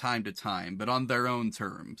themselves from time to time, but on their own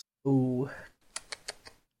terms. Ooh.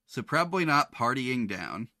 So probably not partying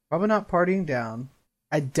down. Probably not partying down.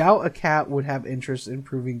 I doubt a cat would have interest in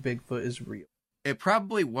proving Bigfoot is real. It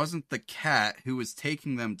probably wasn't the cat who was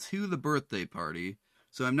taking them to the birthday party,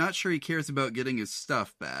 so I'm not sure he cares about getting his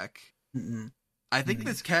stuff back. Mm-mm. I think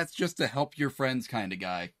this cat's just a help your friends kind of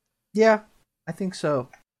guy. Yeah, I think so.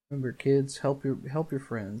 Remember, kids, help your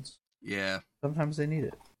friends. Yeah. Sometimes they need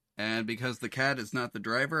it. And because the cat is not the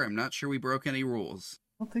driver, I'm not sure we broke any rules.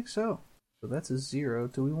 I don't think so. So that's a 0.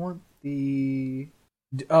 Do we want the...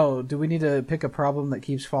 Oh, do we need to pick a problem that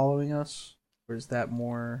keeps following us? Or is that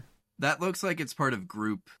more... That looks like it's part of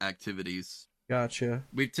group activities. Gotcha.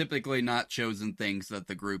 We've typically not chosen things that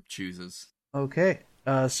the group chooses. Okay.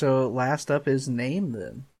 So last up is name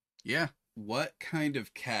then. Yeah. What kind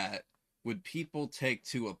of cat would people take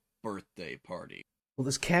to a birthday party? Well,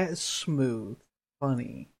 this cat is smooth,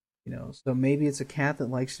 funny, so maybe it's a cat that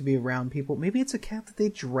likes to be around people. Maybe it's a cat that they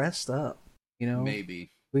dressed up, Maybe.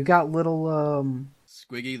 We've got little,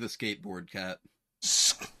 Squiggy the skateboard cat.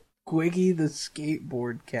 Squiggy the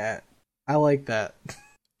skateboard cat. I like that.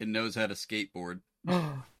 It knows how to skateboard.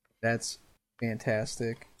 That's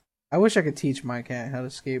fantastic. I wish I could teach my cat how to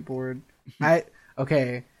skateboard.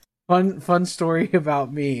 Okay. Fun story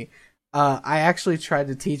about me. I actually tried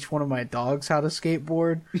to teach one of my dogs how to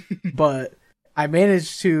skateboard, but I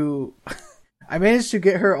managed to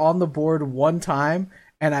get her on the board one time,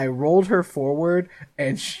 and I rolled her forward,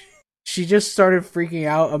 and she just started freaking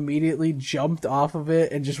out, immediately jumped off of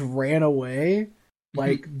it, and just ran away.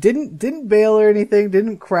 Like, didn't bail or anything,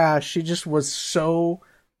 didn't crash. She just was so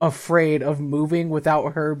afraid of moving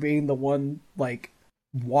without her being the one, like,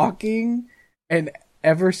 walking. And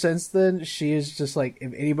ever since then, she is just like,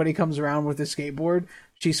 if anybody comes around with a skateboard,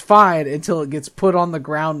 she's fine until it gets put on the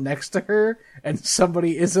ground next to her and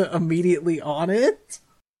somebody isn't immediately on it.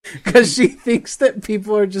 Because she thinks that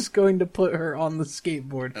people are just going to put her on the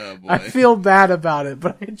skateboard. Oh, boy. I feel bad about it,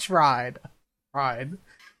 but I tried.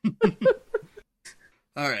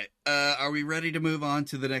 Alright, are we ready to move on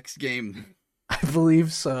to the next game? I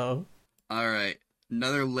believe so. Alright,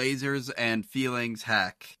 another lasers and feelings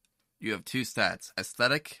hack. You have 2 stats,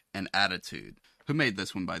 aesthetic and attitude. Who made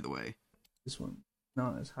this one, by the way? This one,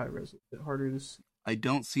 not as high res, a bit harder to see. I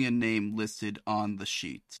don't see a name listed on the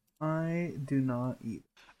sheet. I do not either.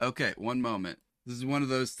 Okay, one moment. This is one of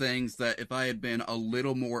those things that if I had been a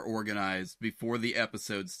little more organized before the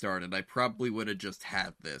episode started, I probably would have just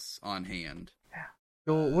had this on hand.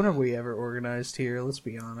 Joel, when are we ever organized here? Let's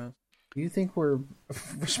be honest. Do you think we're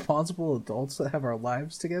responsible adults that have our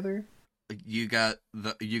lives together? You got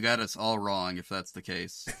us all wrong if that's the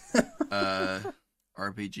case.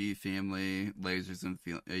 RPG, family, lasers, and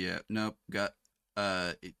feeling. Yeah, nope. Got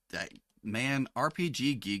man,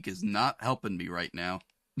 RPG Geek is not helping me right now.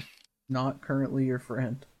 Not currently your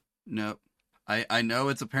friend. Nope. I know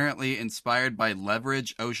it's apparently inspired by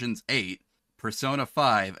Leverage, Ocean's 8, Persona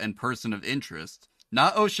 5, and Person of Interest.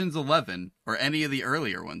 Not Ocean's 11, or any of the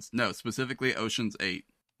earlier ones. No, specifically Ocean's 8.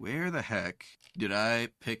 Where the heck did I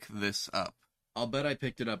pick this up? I'll bet I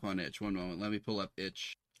picked it up on Itch. One moment, let me pull up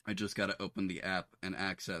Itch. I just gotta open the app and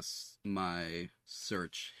access my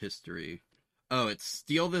search history. Oh, it's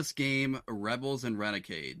Steal This Game, Rebels and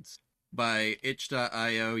Renegades by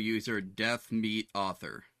itch.io user Death Meat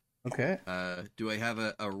Author. Okay. Do I have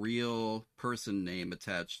a real person name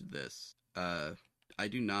attached to this? I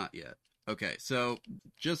do not yet. Okay, so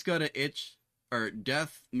just go to itch or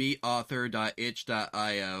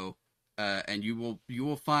deathmeatauthor.itch.io, and you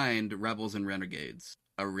will find Rebels and Renegades,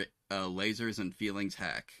 a lasers and feelings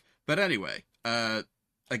hack. But anyway,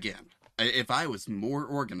 again, if I was more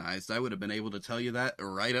organized, I would have been able to tell you that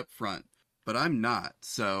right up front. But I'm not,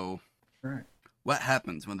 so... Right. What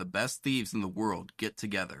happens when the best thieves in the world get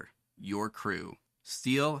together? Your crew.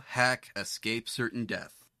 Steal, hack, escape certain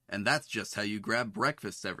death. And that's just how you grab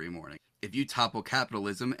breakfast every morning. If you topple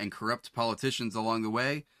capitalism and corrupt politicians along the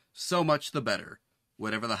way, so much the better.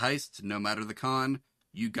 Whatever the heist, no matter the con,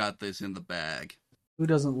 you got this in the bag. Who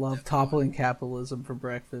doesn't love toppling capitalism for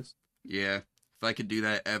breakfast? Yeah, if I could do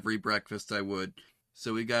that every breakfast, I would.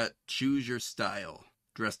 So we got Choose Your Style,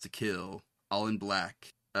 Dress to Kill, All in Black,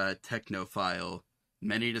 Technophile,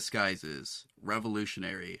 Many Disguises,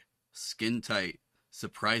 Revolutionary, Skin Tight,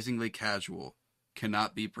 Surprisingly Casual,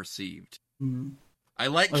 Cannot Be Perceived. Mm. I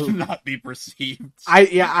like Oh. to not be perceived.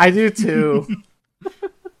 I do too.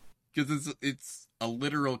 Because it's a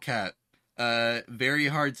literal cat. Very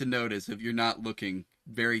hard to notice if you're not looking.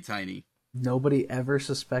 Very tiny. Nobody ever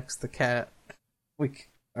suspects the cat. All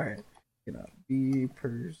right. Be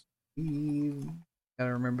perceived.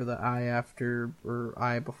 Gotta remember the I after or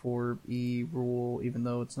I before E rule, even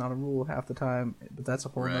though it's not a rule half the time. But that's a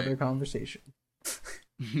whole Right. other conversation.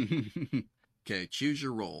 Okay, choose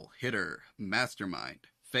your role. Hitter, mastermind,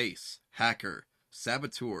 face, hacker,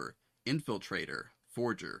 saboteur, infiltrator,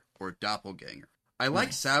 forger, or doppelganger. I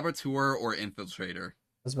like saboteur or infiltrator.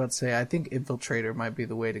 I was about to say, I think infiltrator might be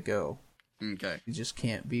the way to go. Okay. You just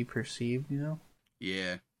can't be perceived, you know?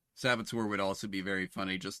 Yeah. Saboteur would also be very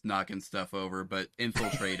funny, just knocking stuff over, but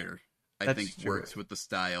infiltrator, I That's think, true. works with the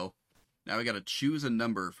style. Now we gotta choose a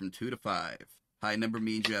number from 2 to 5. High number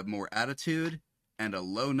means you have more attitude, and a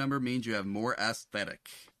low number means you have more aesthetic.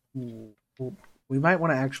 Ooh, well, we might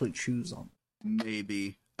want to actually choose on.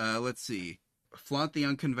 Maybe. Let's see. Flaunt the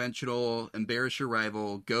unconventional, embarrass your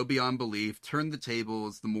rival, go beyond belief, turn the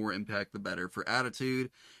tables, the more impact the better. For attitude,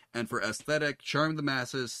 and for aesthetic, charm the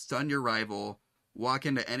masses, stun your rival, walk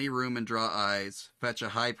into any room and draw eyes, fetch a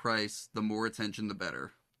high price, the more attention the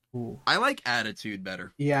better. Ooh. I like attitude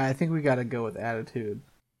better. Yeah, I think we gotta go with attitude.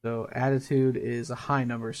 So attitude is a high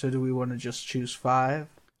number, so do we want to just choose 5?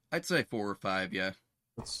 I'd say 4 or 5, yeah.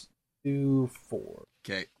 Let's do 4.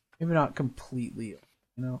 Okay, Maybe not completely, you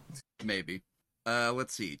know? maybe.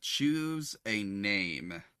 Let's see. Choose a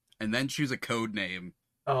name, and then choose a code name.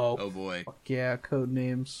 Oh, Oh boy. fuck yeah, code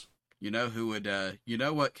names. You know who would, you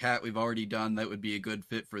know what cat we've already done that would be a good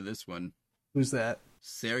fit for this one? Who's that?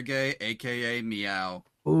 Sergey, aka Meow.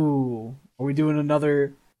 Ooh, are we doing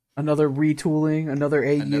another retooling, another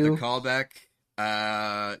AU? Another callback.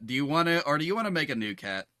 Do you want to make a new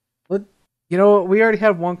cat? You know what? We already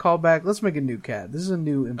had one callback. Let's make a new cat. This is a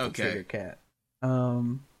new infiltrator Okay. cat.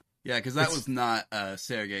 Yeah, because that It's- was not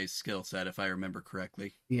Sergey's skill set, if I remember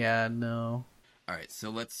correctly. Yeah, no. All right, so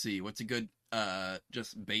let's see. What's a good,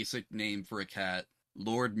 just basic name for a cat?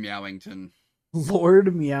 Lord Meowington. Lord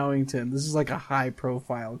Meowington. This is like a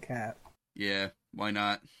high-profile cat. Yeah, why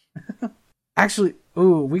not? Actually,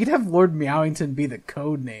 we could have Lord Meowington be the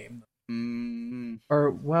code name. Or,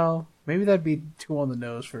 well, maybe that'd be too on the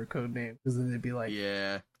nose for a code name, because then they'd be like,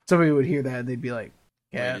 Yeah. somebody would hear that and they'd be like,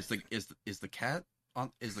 Wait, cat. is the cat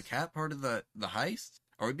is the cat part of the heist?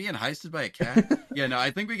 Are we being heisted by a cat? Yeah, no,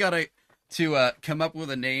 I think we gotta come up with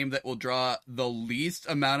a name that will draw the least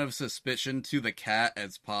amount of suspicion to the cat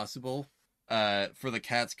as possible. For the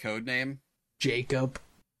cat's code name, Jacob.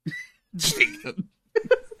 Jacob.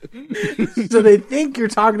 So they think you're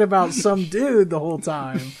talking about some dude the whole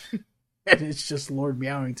time. And it's just Lord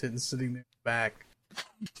Meowington sitting there back.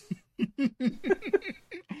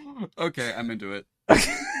 Okay, I'm into it.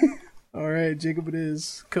 All right, Jacob it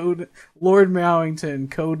is. Code Lord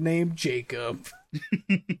Meowington, code name Jacob.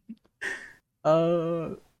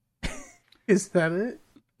 Is that it?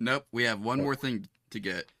 Nope, we have one more thing to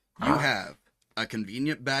get. You have a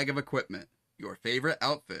convenient bag of equipment, your favorite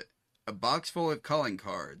outfit, a box full of calling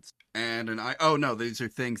cards, and an eye. Oh no, these are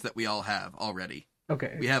things that we all have already.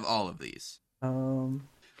 Okay. We have all of these. Um,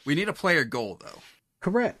 We need a player goal, though.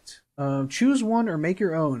 correct. Choose one or make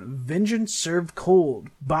your own. Vengeance served cold.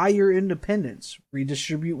 Buy your independence.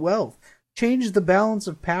 Redistribute wealth. Change the balance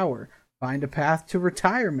of power. Find a path to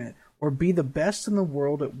retirement. Or be the best in the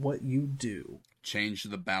world at what you do. Change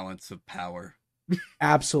the balance of power.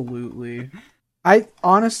 Absolutely. I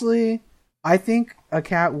think a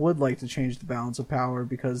cat would like to change the balance of power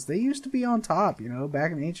because they used to be on top,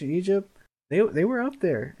 back in ancient Egypt. They were up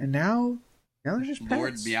there, and now they're just pets.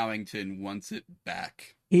 Lord Meowington wants it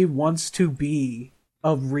back. He wants to be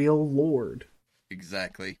a real lord.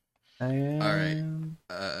 Exactly. And...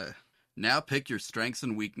 Now pick your strengths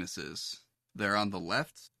and weaknesses. They're on the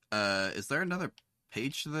left. Is there another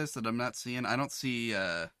page to this that I'm not seeing? I don't see.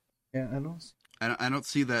 Yeah, I don't. I don't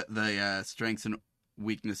see the strengths and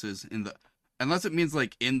weaknesses in the, unless it means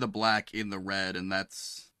like in the black, in the red, and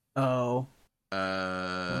that's. Oh.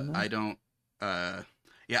 I don't.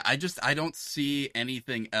 Yeah, I don't see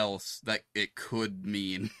anything else that it could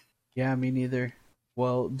mean. Yeah, me neither.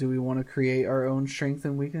 Well, do we want to create our own strengths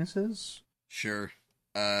and weaknesses? Sure.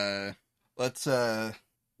 Let's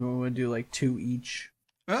We want to do like 2 each.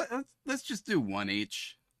 let's just do 1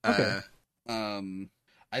 each. Okay.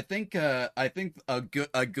 I think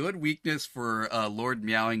a good weakness for Lord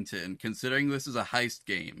Meowington, considering this is a heist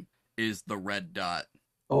game, is the red dot.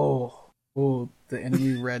 Oh, the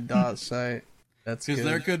enemy red dot sight. That's Because good.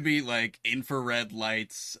 there could be like infrared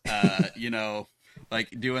lights, like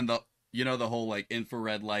doing You know the whole like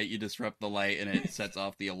infrared light, you disrupt the light and it sets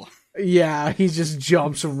off the alarm. Yeah, he just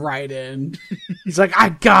jumps right in. He's like, I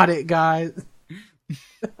got it, guys.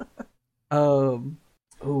 A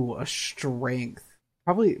strength.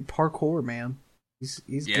 Probably parkour, man. He's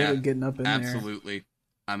good at getting up in there. Absolutely.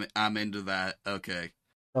 I'm into that. Okay.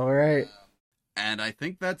 All right. And I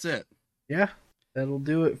think that's it. Yeah, that'll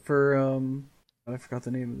do it for I forgot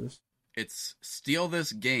the name of this. It's Steal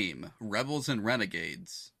This Game, Rebels and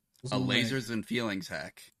Renegades, a lasers and feelings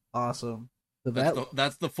hack. Awesome. So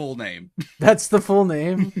that's the full name. That's the full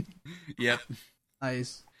name. Yep.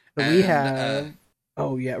 Nice. So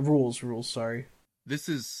we have rules, sorry. This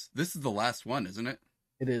is the last one, isn't it?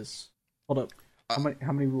 It is. Hold up.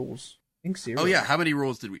 How many rules? I think 0. Oh yeah, how many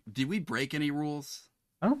rules did we break any rules?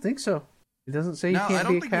 I don't think so. It doesn't say you can't I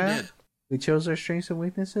don't be a think cat. we did. We chose our strengths and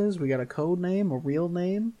weaknesses. We got a code name, a real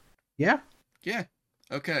name. Yeah. Yeah.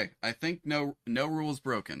 Okay. I think no rules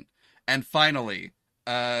broken. And finally,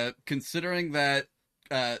 considering that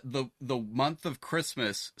the month of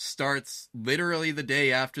Christmas starts literally the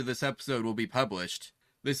day after this episode will be published,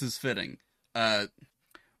 this is fitting.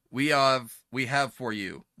 We have for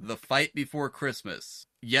you The Fight Before Christmas,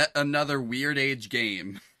 yet another Weird Age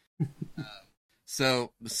game.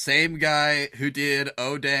 So the same guy who did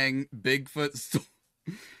Oh Dang Bigfoot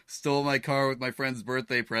stole my car with my friend's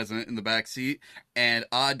birthday present in the back seat, and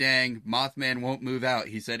Ah Dang Mothman Won't Move Out.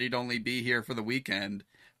 He said he'd only be here for the weekend.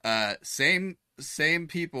 Same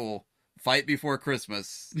people. Fight Before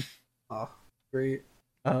Christmas. Oh, great.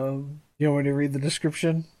 You want me to read the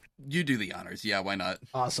description? You do the honors. Yeah, why not?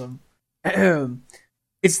 Awesome.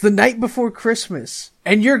 It's the night before Christmas,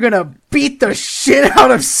 and you're gonna beat the shit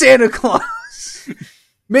out of Santa Claus.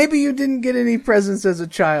 Maybe you didn't get any presents as a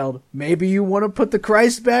child. Maybe you want to put the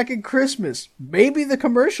Christ back in Christmas. Maybe the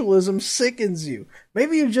commercialism sickens you.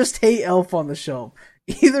 Maybe you just hate Elf on the Shelf.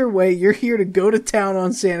 Either way, you're here to go to town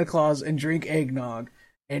on Santa Claus and drink eggnog.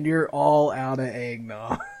 And you're all out of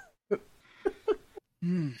eggnog.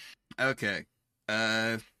 Okay.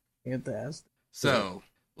 Fantastic. So,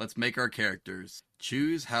 let's make our characters.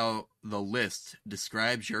 Choose how the list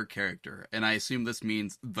describes your character. And I assume this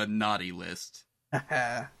means the naughty list.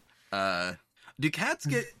 Do cats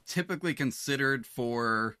get typically considered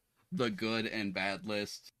for the good and bad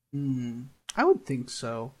list? I would think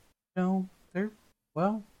so. No, I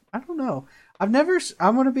don't know. I'm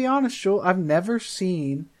gonna be honest, Joel, I've never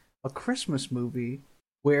seen a Christmas movie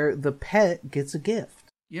where the pet gets a gift.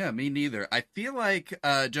 Yeah, me neither. I feel like,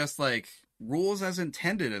 just like rules as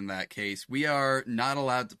intended in that case, we are not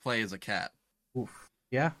allowed to play as a cat. Oof.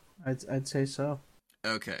 Yeah, I'd say so.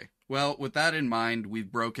 Okay. Well, with that in mind, we've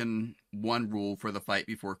broken one rule for the Fight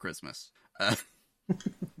Before Christmas.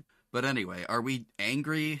 But anyway, are we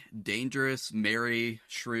angry, dangerous, merry,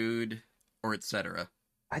 shrewd, or etc.?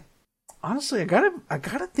 Honestly, I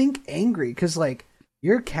gotta think angry, because like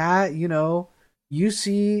you're a cat, you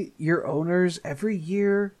see your owners every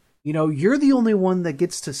year. You're the only one that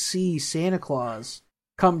gets to see Santa Claus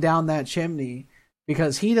come down that chimney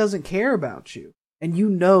because he doesn't care about you.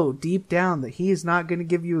 And deep down that he is not going to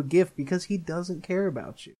give you a gift because he doesn't care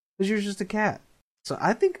about you. Because you're just a cat. So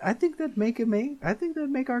I think that'd make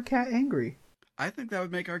our cat angry. I think that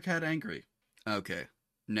would make our cat angry. Okay.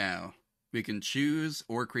 Now, we can choose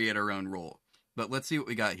or create our own role. But let's see what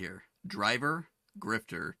we got here. Driver,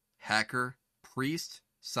 grifter, hacker, priest,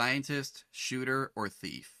 scientist, shooter, or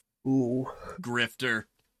thief. Ooh. Grifter.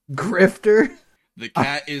 Grifter? The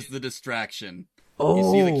cat is the distraction. Oh.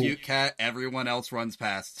 You see the cute cat, everyone else runs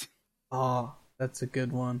past. Oh, that's a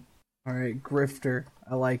good one. All right, grifter.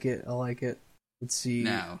 I like it. Let's see.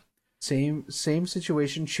 Now. Same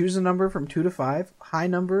situation. Choose a number from 2 to 5. High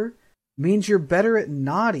number means you're better at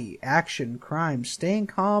naughty, action, crime, staying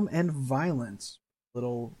calm, and violence.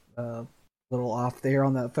 Little off there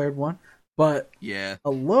on that third one. But yeah,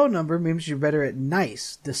 a low number means you're better at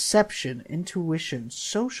nice, deception, intuition,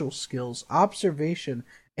 social skills, observation,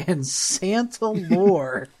 and Santa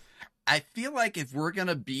lore. I feel like if we're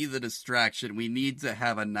gonna be the distraction, we need to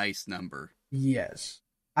have a nice number. Yes.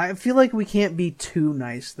 I feel like we can't be too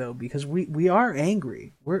nice, though, because we are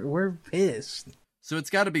angry. We're pissed. So it's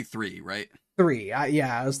gotta be 3, right? 3.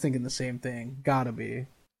 I was thinking the same thing. Gotta be.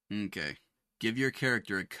 Okay. Give your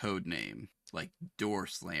character a code name, like Door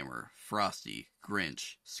Slammer, Frosty,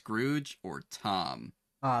 Grinch, Scrooge, or Tom.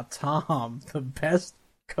 Tom. The best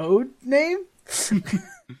code name?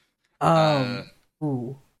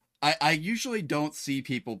 Ooh. I usually don't see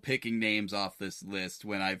people picking names off this list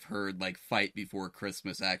when I've heard, like, Fight Before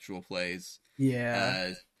Christmas actual plays.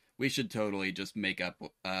 Yeah. We should totally just make up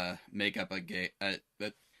a gay...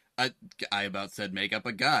 I about said make up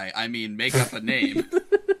a guy. I mean, make up a name.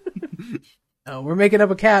 No, we're making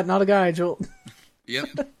up a cat, not a guy, Joel.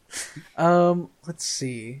 Yep. Let's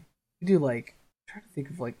see. We do like I'm trying to think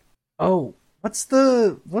of like what's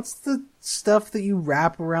the stuff that you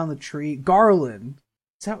wrap around the tree? Garland.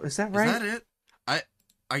 Is that right? Is that it?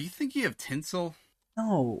 Are you thinking of tinsel?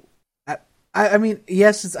 No. I mean,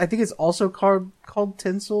 yes, I think it's also called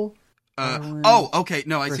tinsel. Okay.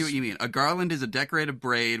 No, I see what you mean. A garland is a decorative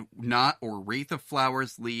braid, knot, or wreath of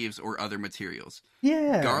flowers, leaves, or other materials.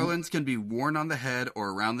 Yeah. Garlands can be worn on the head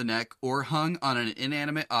or around the neck, or hung on an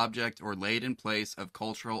inanimate object, or laid in place of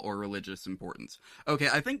cultural or religious importance. Okay,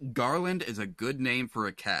 I think garland is a good name for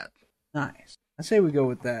a cat. Nice. I say we go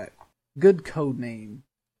with that. Good code name.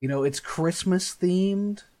 You know, it's Christmas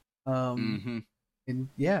themed. And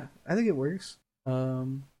yeah, I think it works.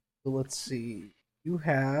 So let's see. You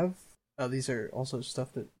have. Oh, these are also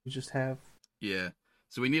stuff that we just have. Yeah.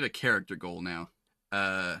 So we need a character goal now.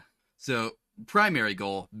 So primary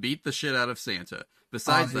goal, beat the shit out of Santa.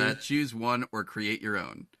 Besides that, choose one or create your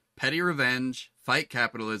own. Petty revenge, fight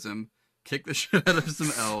capitalism, kick the shit out of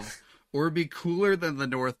some elves, or be cooler than the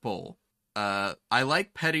North Pole. I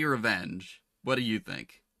like petty revenge. What do you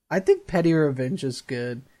think? I think petty revenge is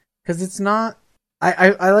good. Because it's not...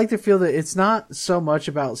 I like to feel that it's not so much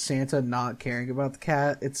about Santa not caring about the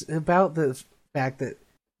cat. It's about the fact that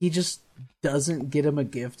he just doesn't get him a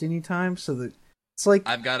gift anytime. So that it's like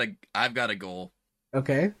I've got a goal.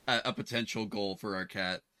 Okay. A potential goal for our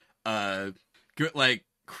cat.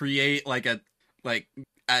 Create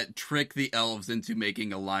trick the elves into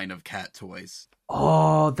making a line of cat toys.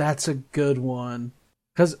 Oh, that's a good one.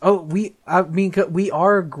 Because we are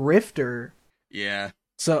a grifter. Yeah.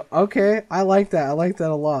 So, okay, I like that. I like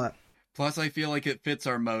that a lot. Plus, I feel like it fits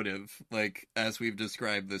our motive, like, as we've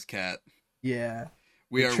described this cat. Yeah.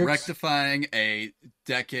 We are rectifying a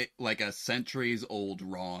centuries-old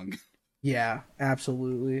wrong. Yeah,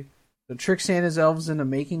 absolutely. So, trick Santa's elves into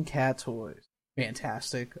making cat toys.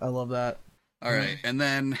 Fantastic. I love that. All right, and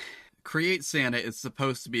then create Santa is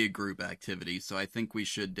supposed to be a group activity, so I think we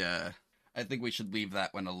should leave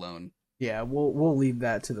that one alone. Yeah, we'll leave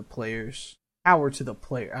that to the players. Power to the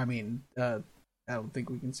player. I mean, I don't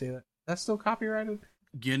think we can say that. That's still copyrighted?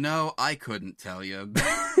 You know, I couldn't tell you.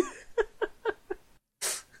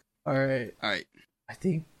 All right. I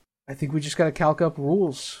think we just gotta calc up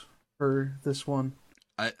rules for this one.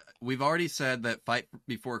 We've already said that Fight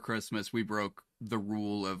Before Christmas, we broke the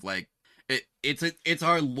rule of like it's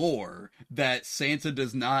our lore that Santa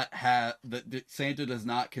does not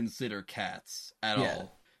consider cats at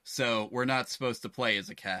all. So we're not supposed to play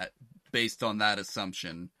as a cat based on that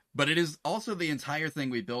assumption. But it is also the entire thing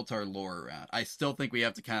we built our lore around. I still think we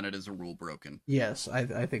have to count it as a rule broken. Yes,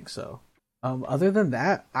 I think so. Other than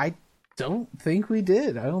that, I don't think we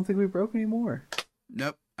did. I don't think we broke any more.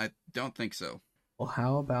 Nope, I don't think so. Well,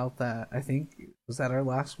 how about that? Was that our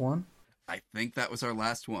last one? I think that was our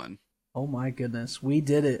last one. Oh my goodness, we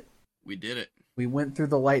did it. We did it. We went through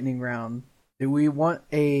the lightning round. Do we want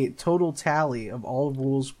a total tally of all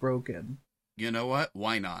rules broken? You know what?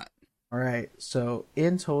 Why not? All right, so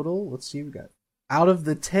in total, let's see, we got out of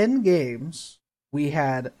the 10 games, we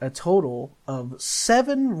had a total of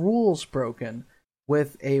 7 rules broken,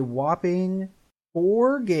 with a whopping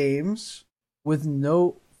 5 games, with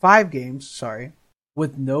no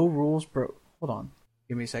rules broke. Hold on,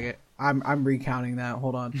 give me a second. I'm recounting that.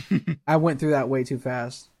 Hold on, I went through that way too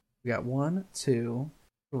fast. We got 1, 2,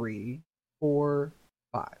 3, 4,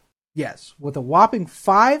 5. Yes, with a whopping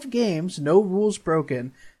 5 games, no rules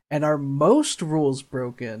broken. And our most rules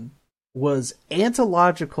broken was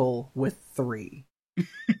Anthological with 3.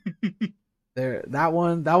 That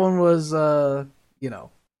one was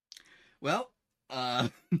Well,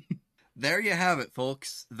 there you have it,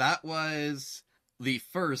 folks. That was the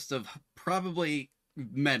first of probably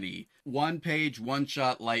many one-page,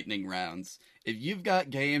 one-shot lightning rounds. If you've got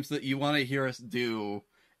games that you want to hear us do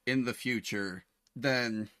in the future,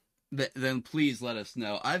 then please let us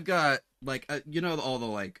know. I've got all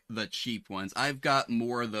the cheap ones. I've got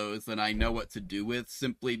more of those than I know what to do with,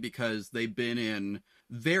 simply because they've been in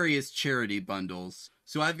various charity bundles.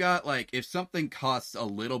 So I've got if something costs a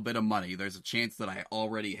little bit of money, there's a chance that I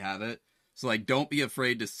already have it. So don't be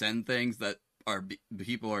afraid to send things that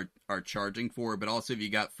people are charging for. But also, if you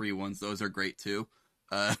got free ones, those are great too.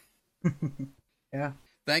 Yeah.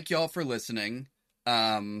 Thank y'all for listening.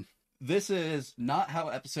 This is not how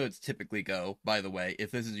episodes typically go, by the way, if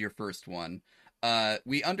this is your first one.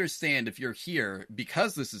 We understand if you're here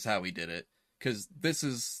because this is how we did it, because this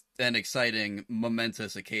is an exciting,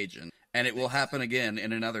 momentous occasion. And it will happen again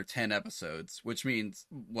in another 10 episodes, which means,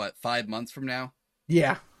 5 months from now?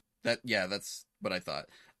 Yeah. That's what I thought.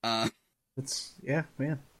 Man.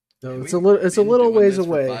 So it's a Been little doing ways this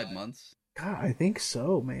for away. 5 months. God, I think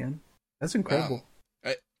so, man. That's incredible. Wow.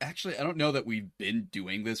 Actually, I don't know that we've been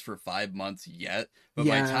doing this for 5 months yet, but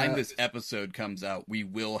by the time this episode comes out, we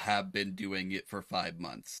will have been doing it for 5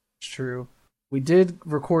 months. It's true. We did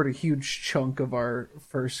record a huge chunk of our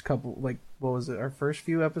first couple, like, what was it, our first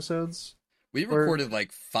few episodes? We recorded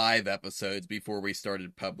like 5 episodes before we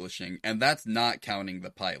started publishing, and that's not counting the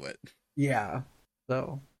pilot. Yeah.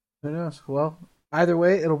 So, who knows? Well, either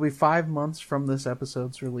way, it'll be 5 months from this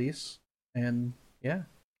episode's release, and yeah.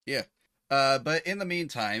 Yeah. But in the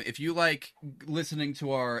meantime, if you like listening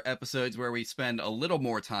to our episodes where we spend a little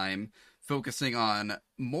more time focusing on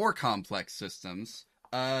more complex systems,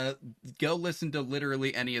 go listen to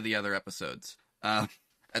literally any of the other episodes. At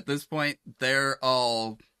this point, they're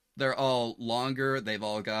all longer. They've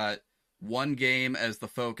all got one game as the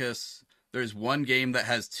focus. There's one game that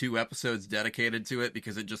has 2 episodes dedicated to it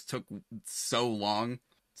because it just took so long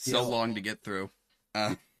to get through.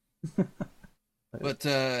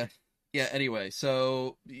 Yeah, anyway,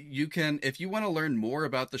 so you can, if you want to learn more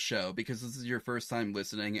about the show, because this is your first time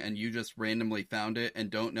listening and you just randomly found it and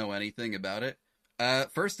don't know anything about it,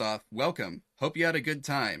 first off, welcome. Hope you had a good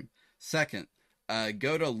time. Second,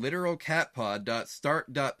 go to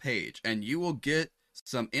literalcatpod.start.page and you will get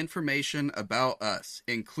some information about us,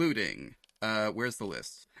 including, where's the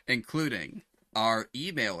list? Including our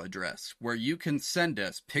email address, where you can send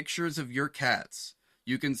us pictures of your cats.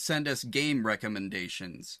 You can send us game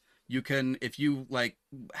recommendations. You can, if you, like,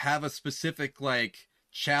 have a specific, like,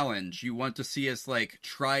 challenge you want to see us, like,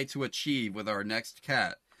 try to achieve with our next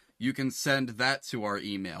cat, you can send that to our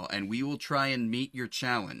email, and we will try and meet your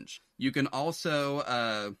challenge. You can also,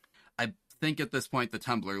 I think at this point the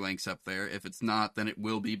Tumblr link's up there. If it's not, then it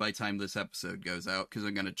will be by the time this episode goes out, because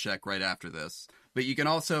I'm going to check right after this. But you can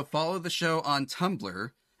also follow the show on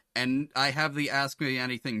Tumblr, and I have the Ask Me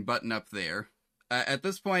Anything button up there. At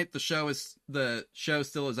this point, the show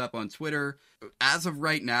still is up on Twitter. As of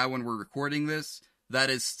right now, when we're recording this, that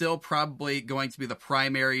is still probably going to be the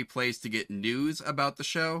primary place to get news about the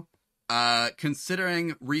show.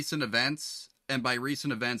 Considering recent events, and by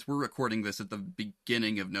recent events, we're recording this at the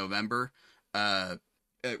beginning of November,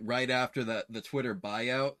 right after the Twitter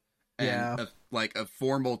buyout, and a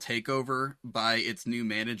formal takeover by its new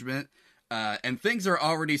management. And things are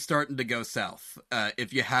already starting to go south,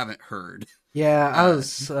 if you haven't heard. Yeah, I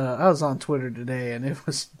was on Twitter today, and it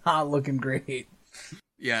was not looking great.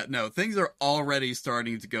 Yeah, no, things are already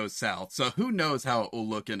starting to go south, so who knows how it will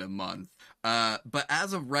look in a month. But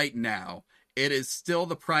as of right now, it is still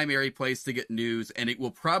the primary place to get news, and it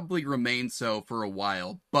will probably remain so for a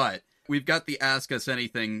while. But we've got the Ask Us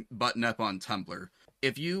Anything button up on Tumblr.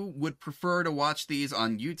 If you would prefer to watch these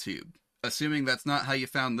on YouTube, assuming that's not how you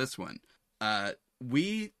found this one,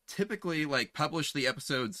 we typically, like, publish the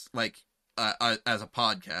episodes, like, as a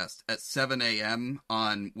podcast at 7 a.m.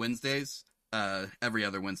 on Wednesdays, every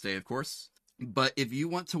other Wednesday, of course. But if you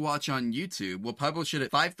want to watch on YouTube, we'll publish it at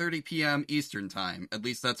 5:30 p.m. Eastern Time. At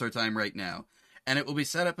least that's our time right now. And it will be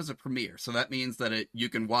set up as a premiere. So that means that you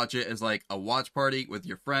can watch it as, like, a watch party with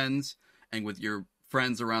your friends and with your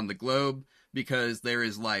friends around the globe, because there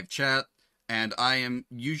is live chat. And I am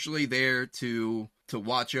usually there to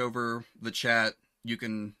watch over the chat. You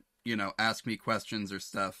can, ask me questions or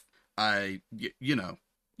stuff. You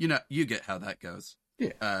get how that goes.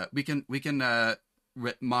 Yeah. We can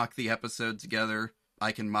mock the episode together.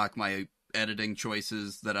 I can mock my editing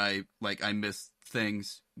choices that I miss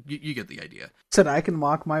things. You get the idea. Said I can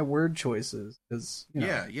mock my word choices because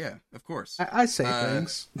yeah, of course. I say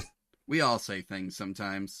things. We all say things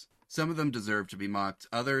sometimes. Some of them deserve to be mocked.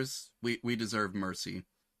 Others, we deserve mercy.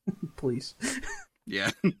 Please. Yeah.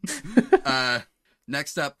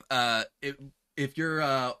 Next up, if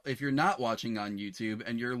you're not watching on YouTube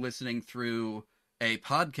and you're listening through a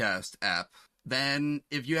podcast app, then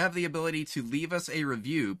if you have the ability to leave us a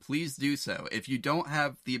review, please do so. If you don't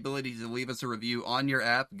have the ability to leave us a review on your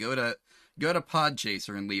app, go to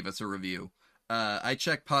Podchaser and leave us a review. I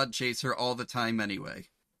check Podchaser all the time anyway.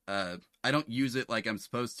 I don't use it like I'm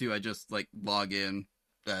supposed to. I just, like, log in,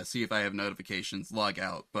 see if I have notifications, log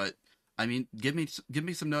out. But I mean, give me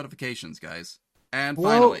some notifications, guys. And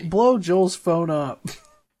finally, blow Joel's phone up.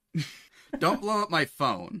 Don't blow up my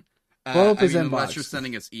phone. Blow up his inbox. Unless you're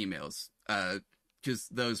sending us emails, because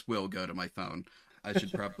those will go to my phone. I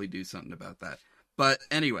should probably do something about that. But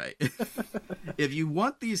anyway, if you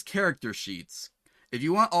want these character sheets, if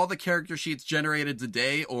you want all the character sheets generated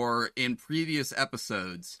today or in previous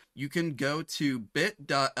episodes, you can go to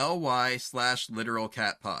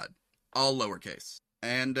bit.ly/literalcatpod, all lowercase.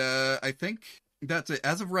 And I think that's it.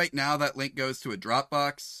 As of right now, that link goes to a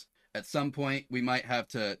Dropbox. At some point, we might have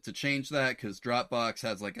to change that because Dropbox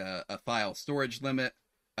has like a file storage limit.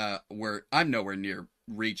 Where I'm nowhere near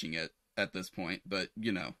reaching it at this point, but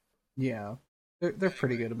you know. Yeah, they're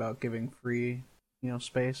pretty good about giving free,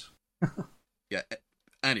 space. Yeah.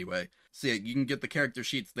 Anyway, so yeah, you can get the character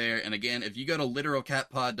sheets there. And again, if you go to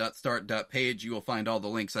literalcatpod.start.page, you will find all the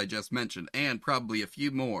links I just mentioned, and probably a few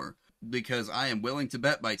more, because I am willing to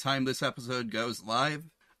bet by time this episode goes live,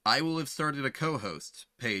 I will have started a co-host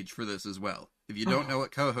page for this as well. If you don't know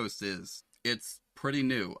what co-host is, it's pretty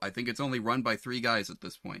new. I think it's only run by 3 guys at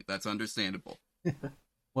this point. That's understandable.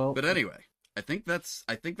 Well, but anyway, I think that's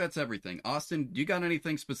everything. Austin, do you got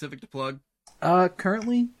anything specific to plug?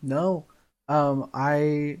 Currently, no.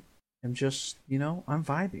 I am just, I'm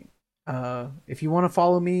vibing. If you want to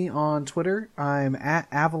follow me on Twitter, I'm at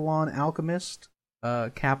Avalon Alchemist.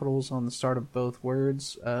 Capitals on the start of both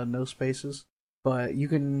words, no spaces. But you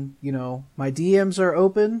can, my DMs are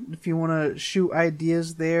open if you want to shoot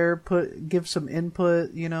ideas there, give some input,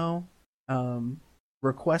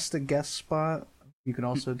 request a guest spot. You can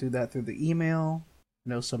also do that through the email. I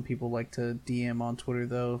know some people like to DM on Twitter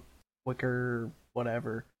though, quicker,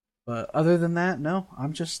 whatever. But other than that, no,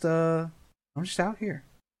 I'm just out here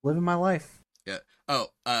living my life. Yeah. Oh,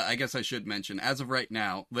 I guess I should mention, as of right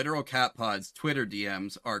now, Literal Cat Pod's Twitter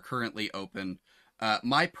DMs are currently open.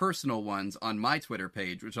 My personal ones on my Twitter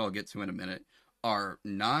page, which I'll get to in a minute, are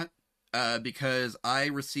not, because I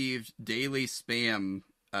received daily spam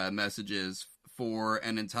messages for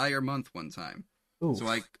an entire month one time. Oof.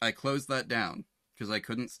 So I closed that down because I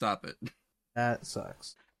couldn't stop it. That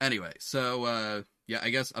sucks. Anyway, so yeah,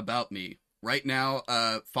 I guess about me. Right now,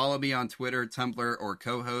 follow me on Twitter, Tumblr, or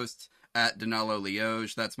co-host at Denalo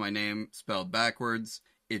Lioge. That's my name spelled backwards.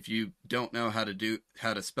 If you don't know how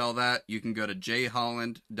to spell that, you can go to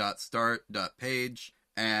jholland.start.page,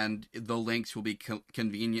 and the links will be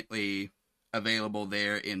conveniently available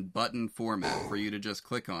there in button format for you to just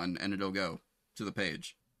click on, and it'll go to the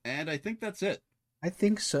page. And I think that's it. I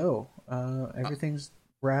think so. Everything's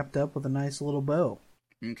wrapped up with a nice little bow.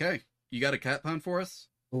 Okay. You got a cat pun for us?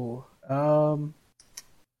 Ooh.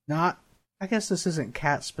 Not... I guess this isn't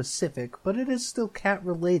cat specific, but it is still cat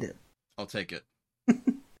related. I'll take it.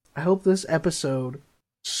 I hope this episode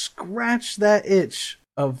scratched that itch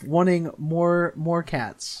of wanting more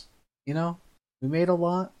cats. We made a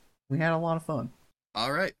lot. We had a lot of fun.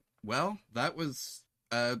 All right. Well, that was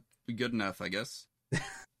good enough, I guess.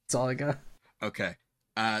 That's all I got. Okay.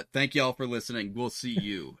 Thank you all for listening. We'll see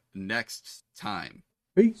you next time.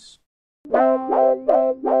 Peace.